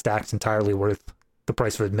the last act's entirely worth the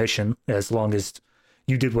price of admission, as long as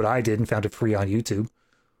you did what I did and found it free on YouTube.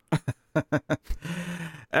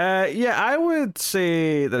 Yeah, I would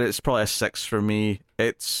say that it's probably a 6 for me.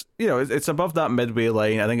 It's, you know, it's above that midway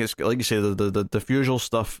line. I think it's, like you say, the diffusal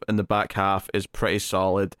stuff in the back half is pretty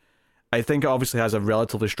solid. I think it obviously has a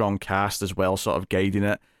relatively strong cast as well, sort of guiding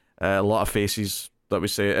it. A lot of faces that we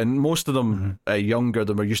say, and most of them younger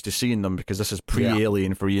than we're used to seeing them, because this is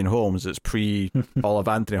pre-Alien for Ian Holmes. It's pre all of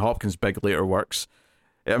Anthony Hopkins' big later works.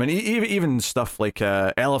 I mean, even stuff like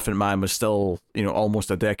Elephant Man was still, you know, almost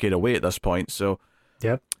a decade away at this point. So,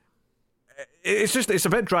 yep, it's a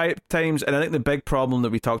bit dry at times, and I think the big problem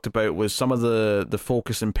that we talked about was some of the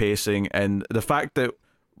focus and pacing, and the fact that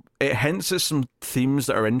it hints at some themes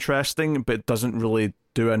that are interesting, but doesn't really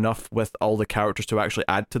do enough with all the characters to actually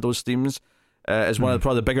add to those themes. Is one of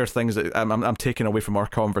probably the bigger things that I'm taking away from our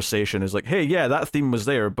conversation. Is like, hey, yeah, that theme was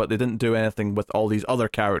there, but they didn't do anything with all these other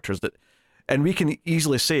characters that. And we can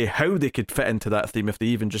easily say how they could fit into that theme if they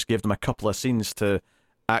even just gave them a couple of scenes to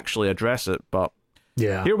actually address it. But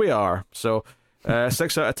yeah, here we are. So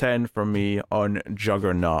 6 out of 10 from me on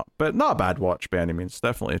Juggernaut. But not a bad watch by any means.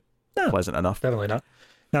 Definitely pleasant enough. Definitely not.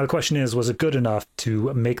 Now the question is, was it good enough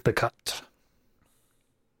to make the cut?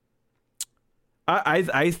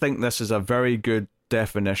 I think this is a very good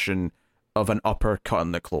definition of an upper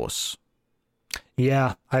cutting it close.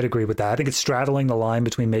 Yeah, I'd agree with that. I think it's straddling the line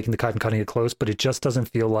between making the cut and cutting it close, but it just doesn't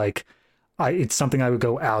feel like it's something I would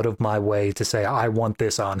go out of my way to say, I want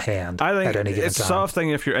this on hand I think at any given it's time. the sort of thing,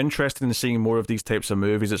 if you're interested in seeing more of these types of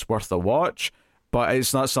movies, it's worth a watch, but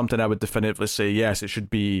it's not something I would definitively say, yes, it should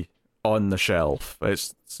be on the shelf.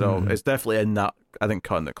 It's definitely in that, I think,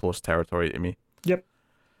 cutting it close territory to me. Yep.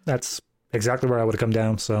 That's exactly where I would have come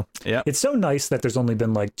down. So yeah, it's so nice that there's only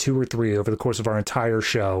been like 2 or 3 over the course of our entire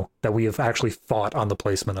show that we have actually fought on the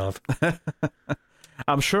placement of.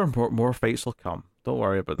 I'm sure more fights will come. Don't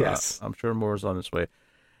worry about that. Yes. I'm sure more is on its way.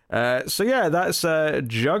 So yeah, that's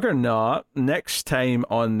Juggernaut. Next time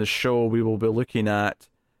on the show, we will be looking at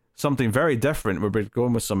something very different. We're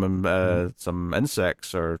going with some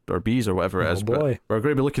insects or bees or whatever it is. Boy. But we're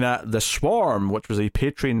going to be looking at The Swarm, which was a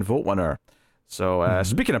Patreon vote winner. So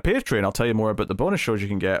speaking of Patreon, I'll tell you more about the bonus shows you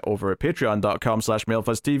can get over at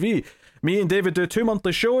patreon.com/MailFuzzTV. Me and David do 2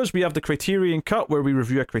 monthly shows. We have the Criterion Cut, where we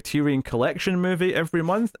review a Criterion Collection movie every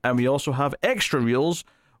month, and we also have Extra Reels,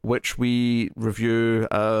 which we review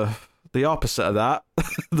the opposite of that,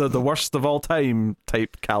 the worst of all time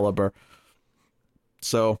type caliber.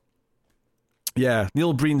 So yeah,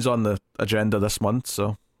 Neil Breen's on the agenda this month,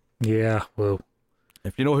 so yeah, well,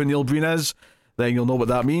 if you know who Neil Breen is, then you'll know what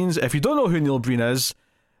that means. If you don't know who Neil Breen is,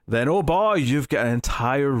 then oh boy, you've got an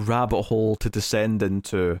entire rabbit hole to descend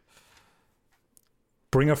into.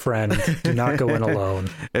 Bring a friend. Do not go in alone.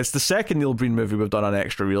 It's the second Neil Breen movie we've done on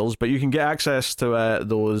Extra Reels, but you can get access to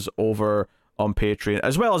those over on Patreon,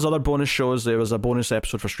 as well as other bonus shows. There was a bonus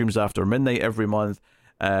episode for Streams After Midnight every month.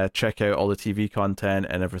 Check out all the TV content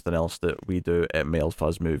and everything else that we do at Mail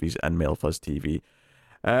Fuzz Movies and Mail Fuzz TV.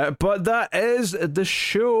 But that is the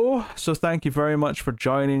show, so thank you very much for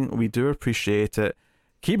joining. We do appreciate it.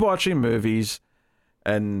 Keep watching movies,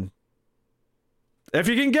 and if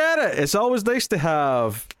you can get it, it's always nice to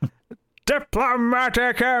have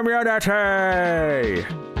diplomatic immunity.